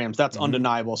going to the Rams. That's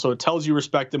undeniable. So it tells you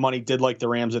respect the money, did like the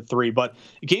Rams at 3. But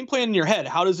game plan in your head,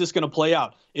 how is this going to play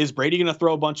out? Is Brady going to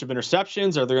throw a bunch of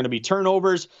interceptions? Are there going to be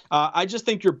turnovers? I just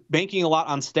think you're banking a lot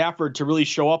on Stafford to really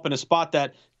show up in a spot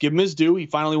that, give him his due. He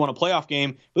finally won a playoff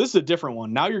game, but this is a different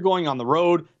one. Now you're going on the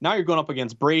road. Now you're going up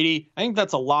against Brady. I think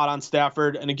that's a lot on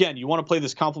Stafford. And again, you want to play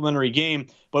this complementary game.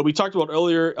 But we talked about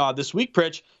earlier this week,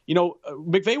 Pritch,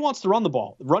 McVay wants to run the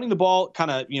ball. Running the ball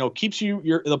kind of, keeps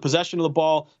the possession of the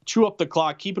ball, chew up the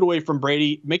clock, keep it away from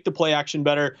Brady, make the play action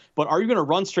better. But are you going to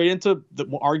run straight into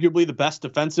arguably the best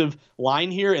defensive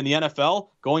line here in the NFL,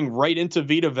 going right into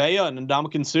Vita Vea and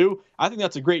Ndamukong Suh? I think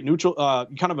that's a great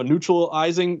kind of a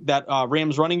neutralizing that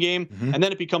Rams running game, and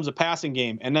then it becomes a passing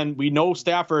game. And then we know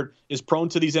Stafford is prone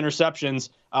to these interceptions.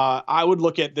 I would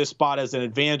look at this spot as an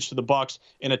advantage to the Bucs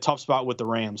in a tough spot with the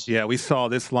Rams. Yeah, we saw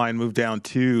this line move down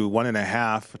to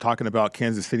 1.5. We're talking about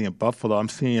Kansas City and Buffalo. I'm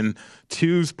seeing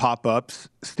 2s pop ups,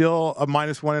 still a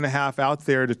 -1.5 out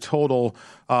there to total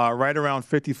right around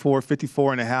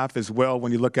 54.5 as well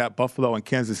when you look at Buffalo and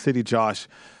Kansas City, Josh.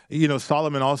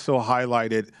 Solomon also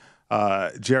highlighted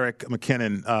Jerick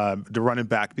McKinnon, the running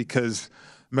back, because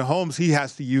Mahomes, he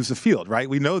has to use the field, right?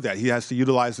 We know that. He has to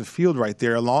utilize the field right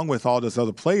there along with all those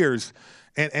other players.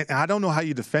 And I don't know how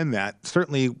you defend that.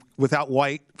 Certainly without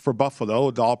White for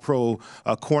Buffalo, the all-pro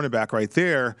cornerback right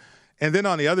there. And then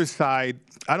on the other side,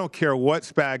 I don't care what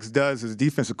Spags does as a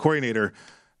defensive coordinator,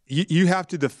 you have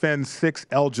to defend 6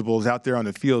 eligibles out there on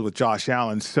the field with Josh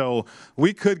Allen. So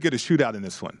we could get a shootout in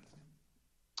this one.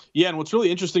 Yeah, and what's really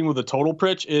interesting with the total,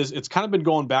 Pritch, is it's kind of been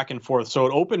going back and forth. So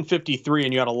it opened 53,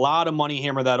 and you had a lot of money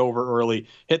hammer that over early.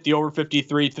 Hit the over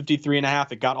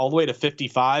 53.5. It got all the way to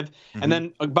 55. And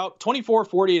then about 24,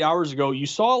 48 hours ago, you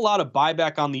saw a lot of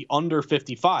buyback on the under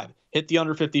 55. Hit the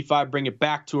under 55, bring it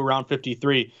back to around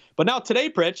 53. But But now today,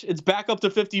 Pritch, it's back up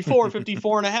to 54,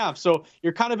 54 and a half. So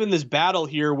you're kind of in this battle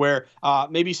here where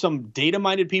maybe some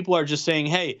data-minded people are just saying,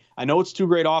 hey, I know it's two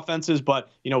great offenses,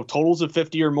 but, totals of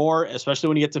 50 or more, especially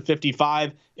when you get to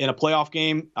 55 in a playoff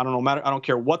game. I don't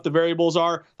care what the variables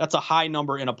are. That's a high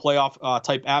number in a playoff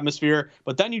type atmosphere.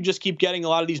 But then you just keep getting a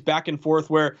lot of these back and forth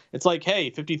where it's like,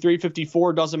 hey, 53,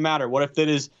 54 doesn't matter. What if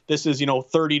this is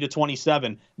 30 to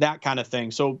 27, that kind of thing.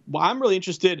 So I'm really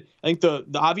interested. I think the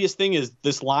obvious thing is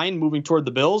this line moving toward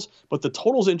the Bills, but the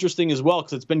total's interesting as well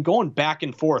because it's been going back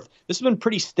and forth. This has been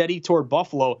pretty steady toward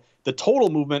Buffalo. The total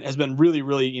movement has been really,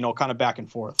 really, kind of back and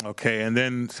forth. Okay, and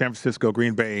then San Francisco,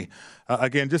 Green Bay.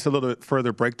 Again, just a little bit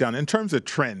further breakdown. In terms of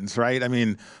trends, right? I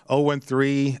mean,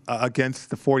 0-3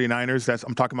 against the 49ers.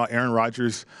 I'm talking about Aaron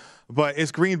Rodgers. But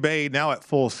it's Green Bay now at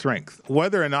full strength.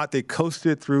 Whether or not they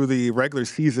coasted through the regular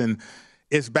season,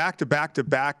 it's back-to-back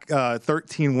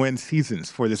 13-win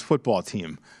seasons for this football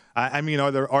team. I mean,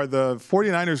 are the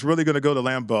 49ers really going to go to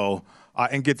Lambeau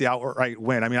and get the outright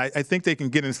win? I mean, I think they can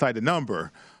get inside the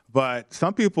number. But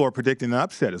some people are predicting an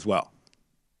upset as well.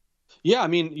 Yeah, I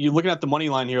mean, you're looking at the money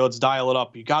line here. Let's dial it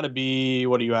up. You got to be,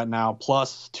 what are you at now?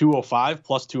 Plus 205,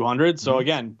 plus 200. So,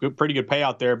 again, pretty good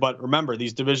payout there. But remember,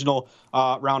 these divisional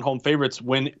round home favorites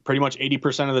win pretty much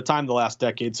 80% of the time the last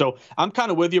decade. So I'm kind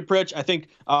of with you, Pritch. I think,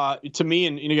 to me,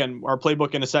 and again, our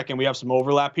playbook in a second, we have some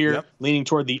overlap here, leaning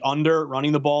toward the under,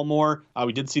 running the ball more.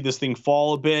 We did see this thing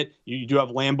fall a bit. You do have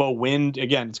Lambeau wind.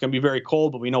 Again, it's going to be very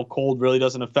cold, but we know cold really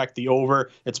doesn't affect the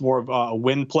over. It's more of a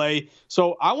wind play.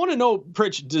 So I want to know,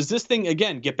 Pritch, does this thing,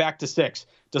 again, get back to 6?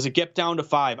 Does it get down to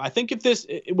 5? I think if this,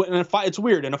 it's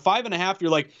weird. In a 5.5,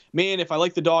 you're like, man, if I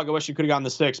like the dog, I wish you could have gotten the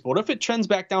 6. But what if it trends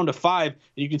back down to 5 and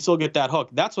you can still get that hook?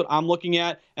 That's what I'm looking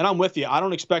at. And I'm with you. I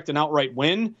don't expect an outright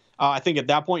win. I think at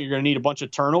that point, you're going to need a bunch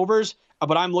of turnovers.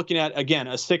 But I'm looking at, again,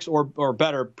 a 6 or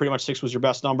better. Pretty much 6 was your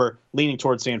best number, leaning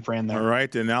towards San Fran there. All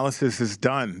right, the analysis is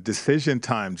done. Decision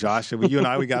time, Josh. You and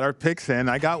I, we got our picks in.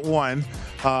 I got 1,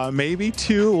 maybe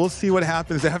 2. We'll see what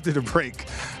happens after the break.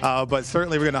 But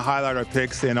certainly we're going to highlight our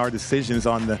picks and our decisions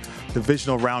on the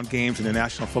divisional round games in the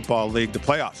National Football League, the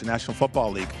playoffs, the National Football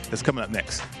League. That's coming up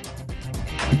next.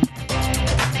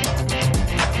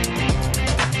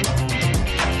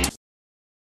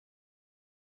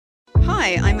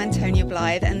 Hi, I'm Antonia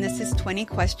Blythe, and this is 20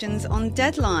 Questions on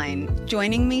Deadline.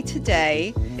 Joining me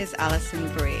today is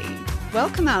Alison Brie.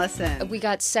 Welcome, Alison. We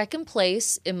got second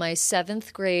place in my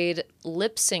 7th grade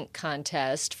lip sync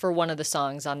contest for one of the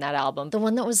songs on that album. The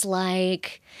one that was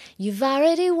like, "You've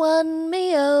already won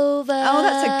me over." Oh,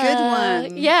 that's a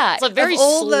good one. Yeah. It's like very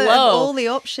slow. Of all the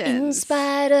options. In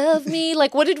spite of me.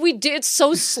 Like, what did we do? It's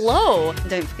so slow.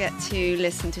 Don't forget to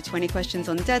listen to 20 Questions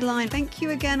on Deadline. Thank you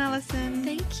again, Alison.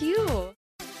 Thank you.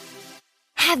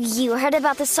 Have you heard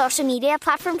about the social media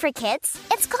platform for kids?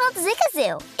 It's called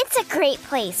Zigazoo. It's a great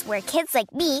place where kids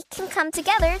like me can come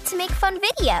together to make fun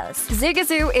videos.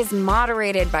 Zigazoo is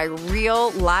moderated by real,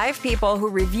 live people who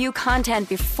review content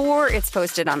before it's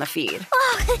posted on the feed.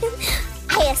 Oh,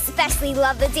 I especially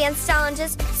love the dance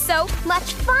challenges. So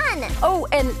much fun. Oh,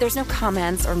 and there's no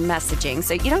comments or messaging,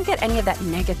 so you don't get any of that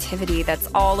negativity that's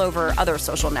all over other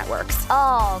social networks.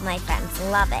 All my friends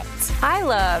love it. I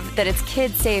love that it's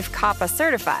KidSafe COPPA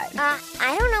certified.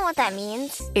 I don't know what that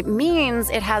means. It means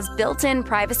it has built-in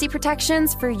privacy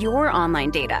protections for your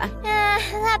online data.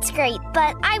 That's great,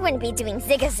 but I wouldn't be doing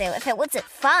Zigazoo if it wasn't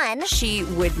fun. She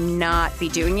would not be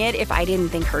doing it if I didn't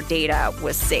think her data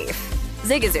was safe.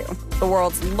 Zigazoo, the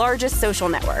world's largest social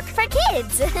network. For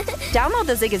kids. Download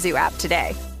the Zigazoo app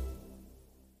today.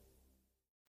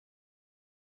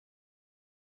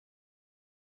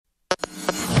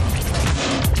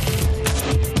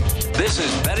 This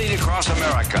is Betting Across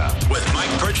America with Mike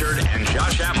Pritchard and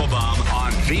Josh Applebaum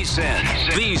on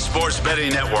VSiN, the Sports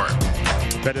Betting Network.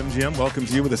 BetMGM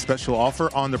welcomes you with a special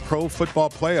offer on the Pro Football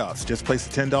Playoffs. Just place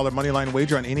a $10 moneyline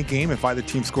wager on any game. If either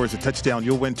team scores a touchdown,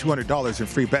 you'll win $200 in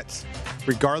free bets,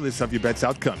 regardless of your bet's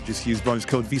outcome. Just use bonus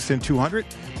code VSiN200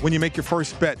 when you make your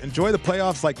first bet. Enjoy the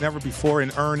playoffs like never before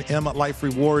and earn M Life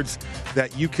rewards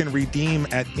that you can redeem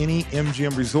at any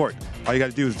MGM resort. All you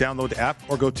got to do is download the app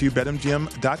or go to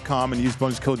betmgm.com and use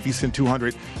bonus code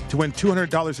VSiN200 to win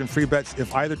 $200 in free bets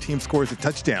if either team scores a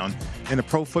touchdown in a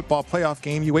Pro Football Playoff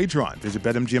game you wager on. Visit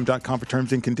betmgm.com for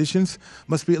terms and conditions.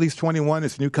 Must be at least 21.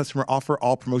 It's a new customer offer.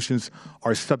 All promotions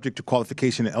are subject to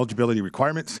qualification and eligibility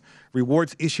requirements.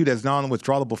 Rewards issued as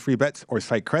non-withdrawable free bets or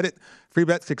site credit. Free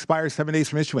bets expire 7 days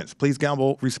from issuance. Please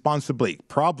gamble responsibly.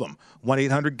 Problem: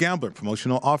 1-800-GAMBLER.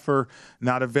 Promotional offer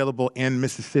not available in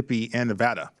Mississippi and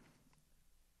Nevada.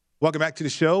 Welcome back to the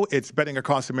show. It's Betting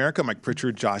Across America. Mike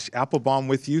Pritchard, Josh Applebaum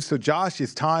with you. So, Josh,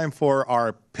 it's time for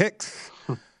our picks.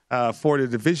 for the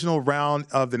divisional round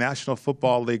of the National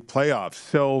Football League playoffs.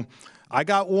 So I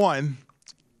got one.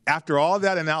 After all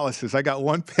that analysis, I got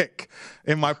one pick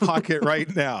in my pocket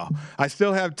right now. I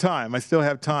still have time.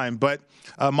 But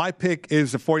my pick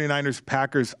is the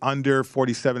 49ers-Packers under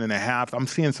 47.5. I'm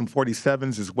seeing some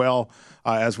 47s as well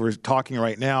as we're talking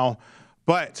right now.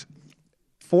 But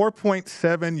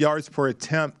 4.7 yards per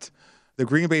attempt, the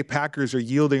Green Bay Packers are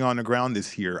yielding on the ground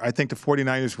this year. I think the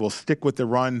 49ers will stick with the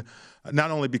run,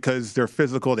 not only because they're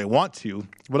physical, they want to,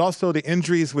 but also the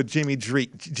injuries with Jimmy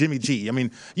G. I mean,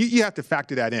 you have to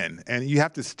factor that in, and you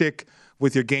have to stick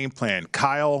with your game plan.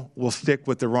 Kyle will stick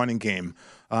with the running game.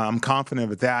 I'm confident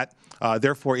with that.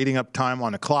 Therefore, eating up time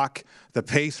on the clock. The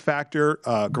pace factor,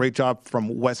 great job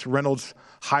from Wes Reynolds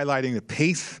highlighting the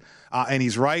pace. And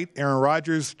he's right. Aaron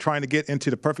Rodgers trying to get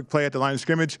into the perfect play at the line of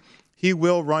scrimmage. He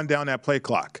will run down that play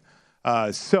clock.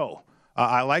 So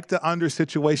I like the under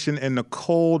situation in the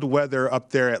cold weather up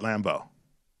there at Lambeau.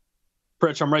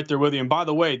 Pritch, I'm right there with you. And by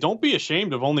the way, don't be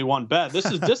ashamed of only one bet. This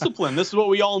is discipline. This is what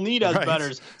we all need as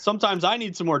bettors. Sometimes I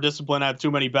need some more discipline. I have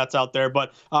too many bets out there.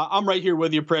 But I'm right here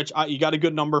with you, Pritch. You got a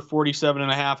good number, 47.5.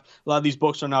 A lot of these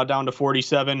books are now down to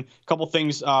 47. A couple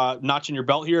things notching your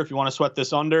belt here if you want to sweat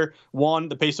this under. One,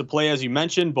 the pace of play, as you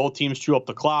mentioned. Both teams chew up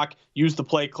the clock. Use the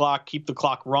play clock. Keep the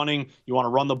clock running. You want to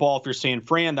run the ball if you're San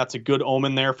Fran. That's a good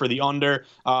omen there for the under.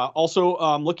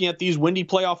 Also, looking at these windy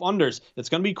playoff unders. It's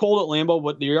going to be cold at Lambeau,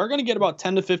 but you are going to get about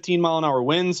 10 to 15 mile an hour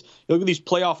winds. You look at these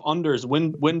playoff unders,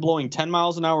 wind blowing 10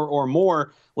 miles an hour or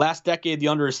more. Last decade, the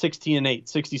under is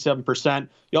 16-8, 67%.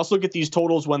 You also look at these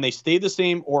totals when they stay the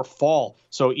same or fall.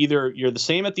 So either you're the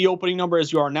same at the opening number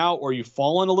as you are now, or you've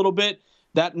fallen a little bit.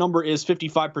 That number is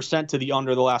 55% to the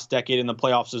under the last decade in the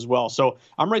playoffs as well. So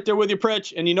I'm right there with you,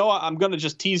 Pritch. And you know what? I'm going to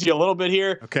just tease you a little bit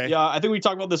here. Okay. Yeah, I think we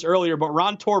talked about this earlier, but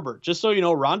Ron Torbert, just so you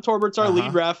know, Ron Torbert's our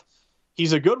lead ref.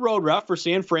 He's a good road ref for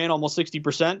San Fran, almost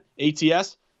 60%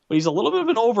 ATS, but he's a little bit of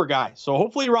an over guy. So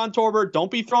hopefully Ron Torbert, don't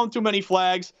be throwing too many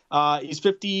flags. He's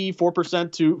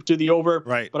 54% to the over.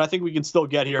 Right. But I think we can still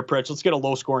get here, Pritch. Let's get a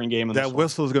low-scoring game in this one. That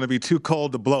whistle is going to be too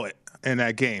cold to blow it in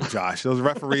that game, Josh. Those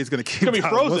referees going to keep it's going to be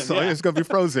frozen. Whistle. Yeah. It's going to be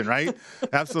frozen, right?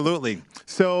 Absolutely.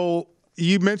 So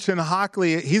you mentioned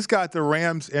Hockley. He's got the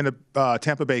Rams in a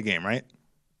Tampa Bay game, right?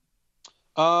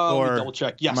 Let me double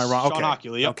check. Yes, am I wrong? Sean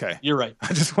Hockley. Yep. Okay. You're right. I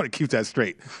just want to keep that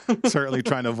straight. Certainly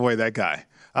trying to avoid that guy.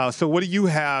 So what do you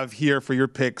have here for your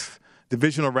picks,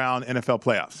 divisional round NFL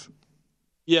playoffs?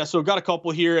 Yeah, so got a couple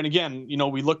here. And again,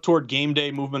 we look toward game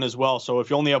day movement as well. So if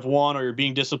you only have one or you're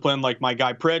being disciplined like my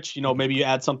guy Pritch, maybe you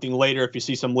add something later if you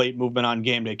see some late movement on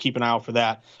game day. Keep an eye out for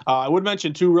that. I would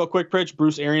mention, too, real quick, Pritch,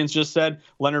 Bruce Arians just said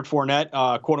Leonard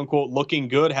Fournette, quote-unquote, looking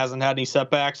good, hasn't had any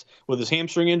setbacks with his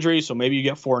hamstring injury. So maybe you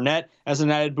get Fournette as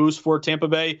an added boost for Tampa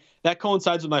Bay. That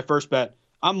coincides with my first bet.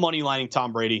 I'm moneylining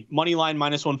Tom Brady. Moneyline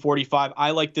minus 145. I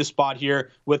like this spot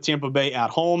here with Tampa Bay at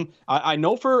home. I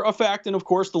know for a fact, and of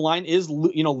course the line is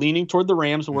leaning toward the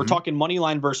Rams. We're talking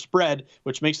moneyline versus spread,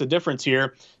 which makes a difference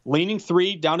here. Leaning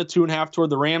 3 down to 2.5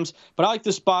 toward the Rams. But I like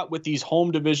this spot with these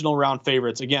home divisional round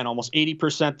favorites. Again, almost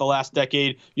 80% the last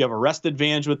decade. You have a rest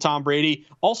advantage with Tom Brady.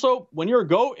 Also, when you're a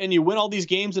GOAT and you win all these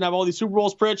games and have all these Super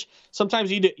Bowls, Pritch,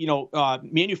 sometimes you need to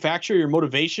manufacture your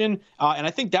motivation. And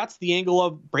I think that's the angle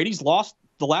of Brady's lost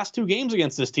the last 2 games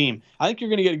against this team. I think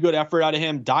you're going to get a good effort out of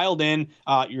him, dialed in.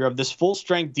 You have this full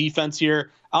strength defense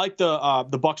here. I like the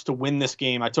Bucs to win this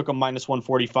game. I took them minus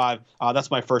 145.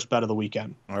 That's my first bet of the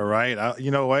weekend. All right.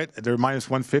 You know what? They're minus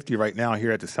 150 right now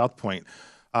here at the South Point.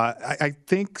 I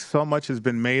think so much has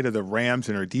been made of the Rams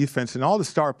and their defense and all the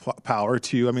star power,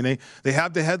 too. I mean, they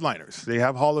have the headliners. They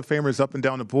have Hall of Famers up and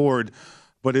down the board.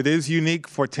 But it is unique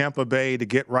for Tampa Bay to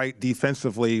get right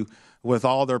defensively with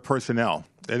all their personnel.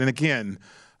 And again,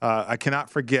 I cannot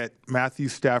forget Matthew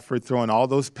Stafford throwing all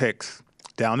those picks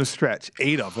down the stretch,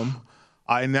 8 of them.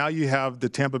 And now you have the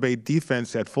Tampa Bay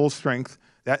defense at full strength.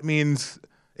 That means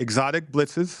exotic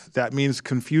blitzes. That means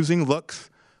confusing looks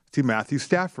to Matthew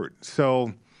Stafford.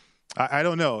 So I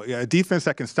don't know. A defense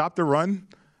that can stop the run,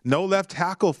 no left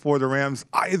tackle for the Rams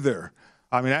either.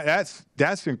 I mean,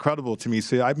 that's incredible to me.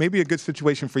 So maybe a good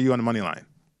situation for you on the money line.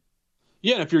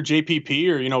 Yeah, and if you're JPP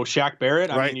or, Shaq Barrett,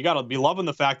 I mean, you got to be loving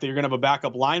the fact that you're going to have a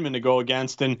backup lineman to go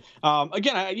against. And,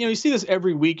 again, you see this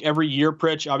every week, every year,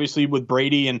 Pritch, obviously with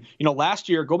Brady. And,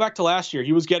 go back to last year,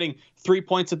 he was getting 3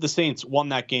 points at the Saints, won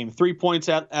that game. 3 points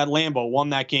at Lambeau,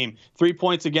 won that game. 3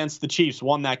 points against the Chiefs,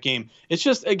 won that game. It's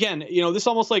just, again, this is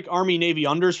almost like Army-Navy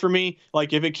unders for me.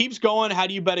 Like, if it keeps going, how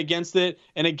do you bet against it?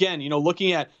 And, again,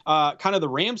 looking at kind of the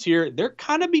Rams here, they're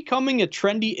kind of becoming a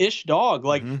trendy-ish dog.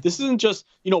 Like, this isn't just,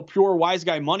 pure wide Wise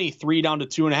Guy money 3 down to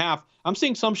 2.5. I'm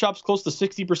seeing some shops close to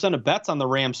 60% of bets on the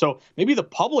Rams. So maybe the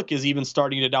public is even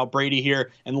starting to doubt Brady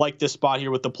here and like this spot here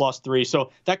with the +3.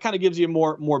 So that kind of gives you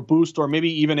more boost, or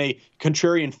maybe even a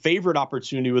contrarian favorite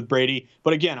opportunity with Brady.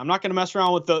 But again, I'm not going to mess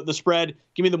around with the spread.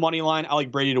 Give me the money line. I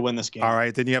like Brady to win this game. All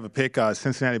right. Then you have a pick,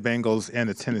 Cincinnati Bengals and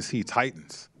the Tennessee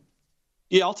Titans.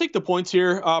 Yeah, I'll take the points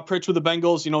here, Pritch, with the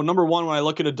Bengals. Number one, when I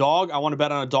look at a dog, I want to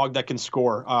bet on a dog that can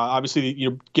score.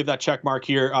 Obviously, give that check mark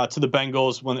here to the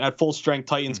Bengals. When at full strength,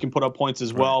 Titans can put up points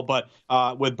as well. But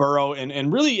with Burrow,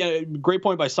 and really a great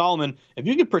point by Solomon, if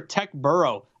you can protect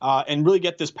Burrow and really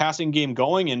get this passing game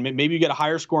going, and maybe you get a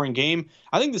higher scoring game,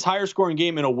 I think this higher scoring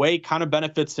game in a way kind of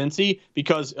benefits Cincy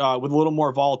because with a little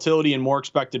more volatility and more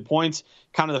expected points,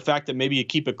 kind of the fact that maybe you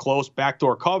keep it close,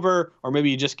 backdoor cover, or maybe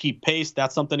you just keep pace.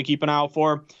 That's something to keep an eye out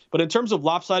for. But in terms of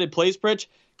lopsided plays, Pritch,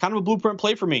 kind of a blueprint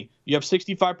play for me. You have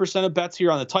 65% of bets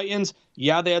here on the Titans.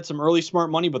 Yeah, they had some early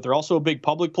smart money, but they're also a big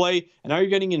public play. And now you're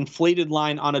getting an inflated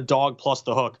line on a dog plus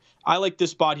the hook. I like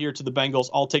this spot here to the Bengals.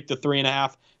 I'll take the 3.5.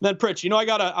 And then Pritch,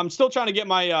 I'm still trying to get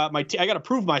I got to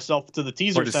prove myself to the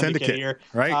teaser syndicate here,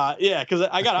 right? Yeah, because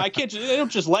they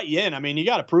don't just let you in. I mean, you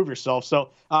got to prove yourself.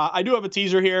 So I do have a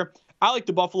teaser here. I like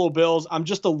the Buffalo Bills. I'm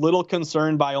just a little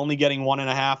concerned by only getting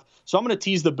 1.5. So I'm going to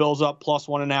tease the Bills up plus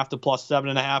 1.5 to plus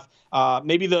 7.5.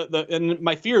 Maybe and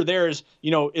my fear there is,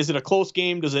 is it a close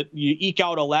game? Does you eke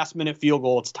out a last minute field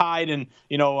goal? It's tied, and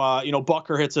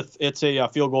Bucker hits a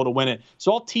field goal to win it.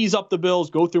 So I'll tease up the Bills,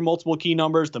 go through multiple key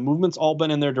numbers. The movement's all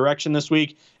been in their direction this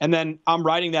week, and then I'm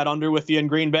riding that under with you in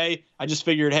Green Bay. I just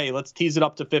figured, hey, let's tease it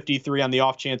up to 53 on the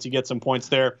off chance you get some points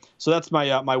there. So that's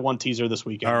my one teaser this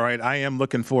weekend. All right, I am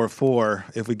looking for a 4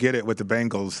 if we get it with the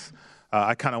Bengals.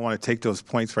 I kind of want to take those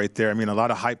points right there. I mean, a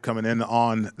lot of hype coming in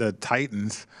on the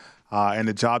Titans and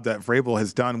the job that Vrabel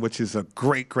has done, which is a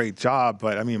great, great job.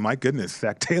 But, I mean, my goodness,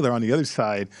 Zach Taylor on the other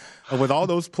side, with all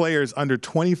those players under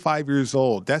 25 years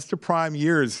old, that's the prime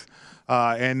years.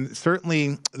 And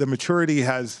certainly the maturity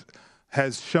has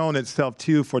shown itself,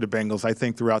 too, for the Bengals, I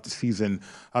think, throughout the season.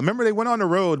 Remember, they went on the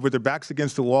road with their backs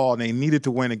against the wall, and they needed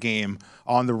to win a game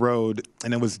on the road,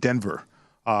 and it was Denver.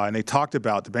 And the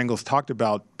Bengals talked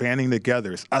about banding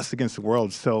together. It's us against the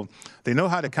world. So they know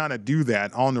how to kind of do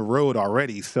that on the road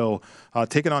already. So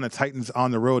taking on the Titans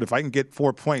on the road, if I can get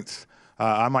 4 points,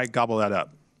 I might gobble that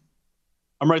up.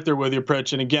 I'm right there with you,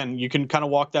 Pritch. And again, you can kind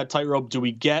of walk that tightrope. Do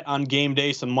we get on game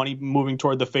day some money moving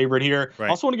toward the favorite here?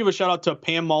 Right. Also want to give a shout out to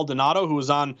Pam Maldonado, who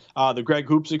was on the Greg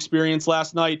Hoops Experience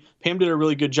last night. Pam did a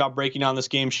really good job breaking down this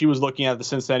game. She was looking at the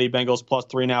Cincinnati Bengals plus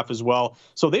 3.5 as well.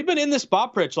 So they've been in this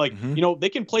spot, Pritch. They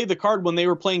can play the card when they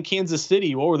were playing Kansas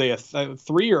City. What were they, a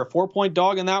 3 or a 4 point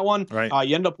dog in that one? Right.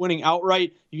 You end up winning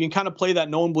outright. You can kind of play that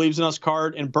no one believes in us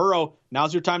card. And Burrow,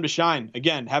 now's your time to shine.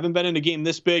 Again, haven't been in a game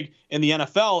this big in the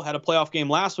NFL, had a playoff game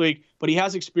last week, but he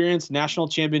has experienced national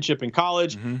championship in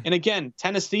college. Mm-hmm. And again,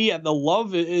 Tennessee, the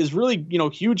love is really,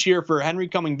 huge here for Henry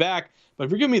coming back. But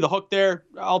if you're giving me the hook there,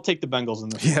 I'll take the Bengals in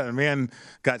this. Yeah, the man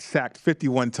got sacked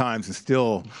 51 times and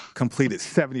still completed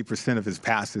 70% of his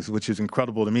passes, which is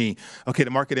incredible to me. Okay,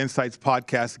 the Market Insights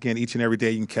podcast, again, each and every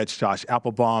day you can catch Josh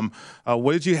Applebaum.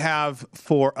 What did you have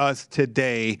for us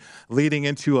today leading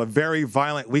into a very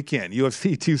violent weekend,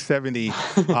 UFC 270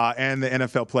 and the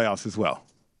NFL playoffs as well?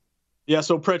 Yeah,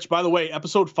 so Pritch, by the way,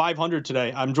 episode 500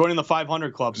 today. I'm joining the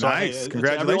 500 Club. So nice.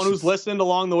 Congratulations. Everyone who's listened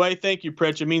along the way, thank you,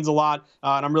 Pritch. It means a lot,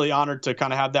 and I'm really honored to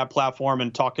kind of have that platform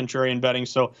and talk contrarian betting.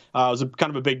 So it was kind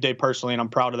of a big day personally, and I'm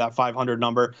proud of that 500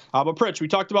 number. But Pritch, we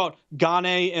talked about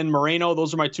Gane and Moreno.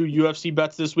 Those are my 2 UFC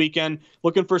bets this weekend.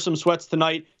 Looking for some sweats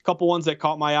tonight. A couple ones that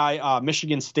caught my eye.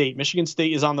 Michigan State. Michigan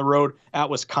State is on the road at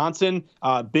Wisconsin.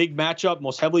 Big matchup,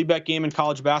 most heavily bet game in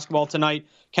college basketball tonight.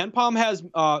 KenPom has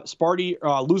Sparty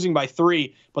losing by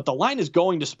 3, but the line is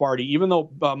going to Sparty, even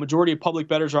though majority of public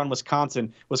bettors are on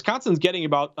Wisconsin. Wisconsin's getting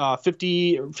about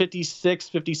 56,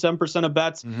 57% of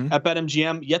bets at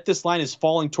BetMGM, yet this line is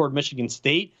falling toward Michigan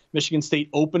State. Michigan State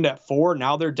opened at 4.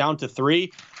 Now they're down to 3.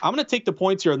 I'm going to take the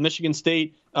points here with Michigan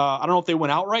State. I don't know if they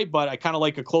went outright, but I kind of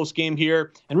like a close game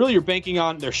here. And really, you're banking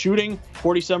on their shooting,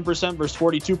 47% versus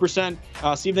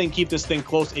 42%. See if they can keep this thing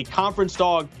close. A conference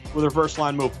dog with a reverse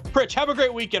line move. Pritch, have a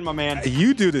great weekend, my man.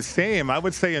 You do the same. I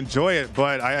would say enjoy it,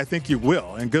 but I think you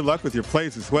will. And good luck with your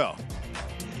plays as well.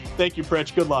 Thank you,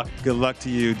 Pritch. Good luck. Good luck to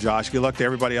you, Josh. Good luck to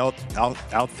everybody out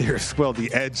there as well.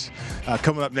 The Edge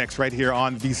coming up next right here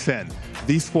on VSiN,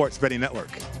 the Sports Betting Network.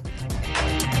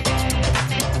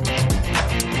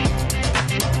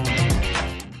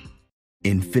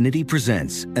 Infiniti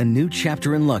presents a new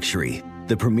chapter in luxury,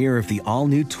 the premiere of the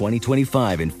all-new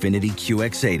 2025 Infiniti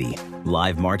QX80.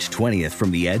 Live March 20th from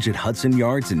the Edge at Hudson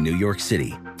Yards in New York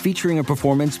City, featuring a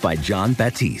performance by John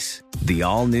Batiste. The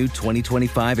all-new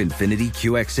 2025 Infiniti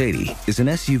QX80 is an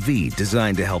SUV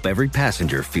designed to help every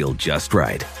passenger feel just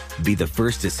right. Be the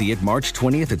first to see it March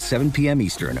 20th at 7 p.m.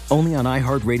 Eastern, only on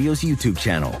iHeartRadio's YouTube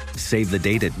channel. Save the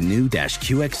date at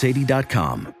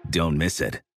new-QX80.com. Don't miss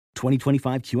it.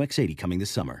 2025 QX80 coming this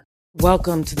summer.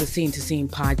 Welcome to the Scene to Scene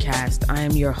podcast. I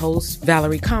am your host,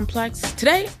 Valerie Complex.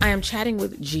 Today, I am chatting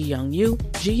with Ji Young Yoo.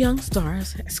 Ji Young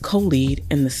stars as co-lead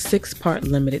in the 6-part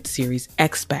limited series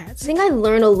Expats. I think I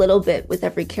learn a little bit with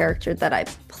every character that I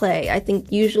play. I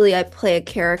think usually I play a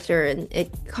character and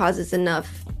it causes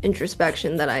enough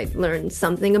introspection that I learn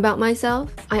something about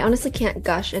myself. I honestly can't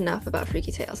gush enough about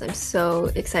Freaky Tales. I'm so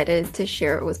excited to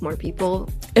share it with more people.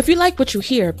 If you like what you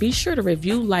hear, be sure to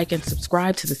review, like, and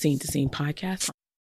subscribe to the Scene to Scene podcast.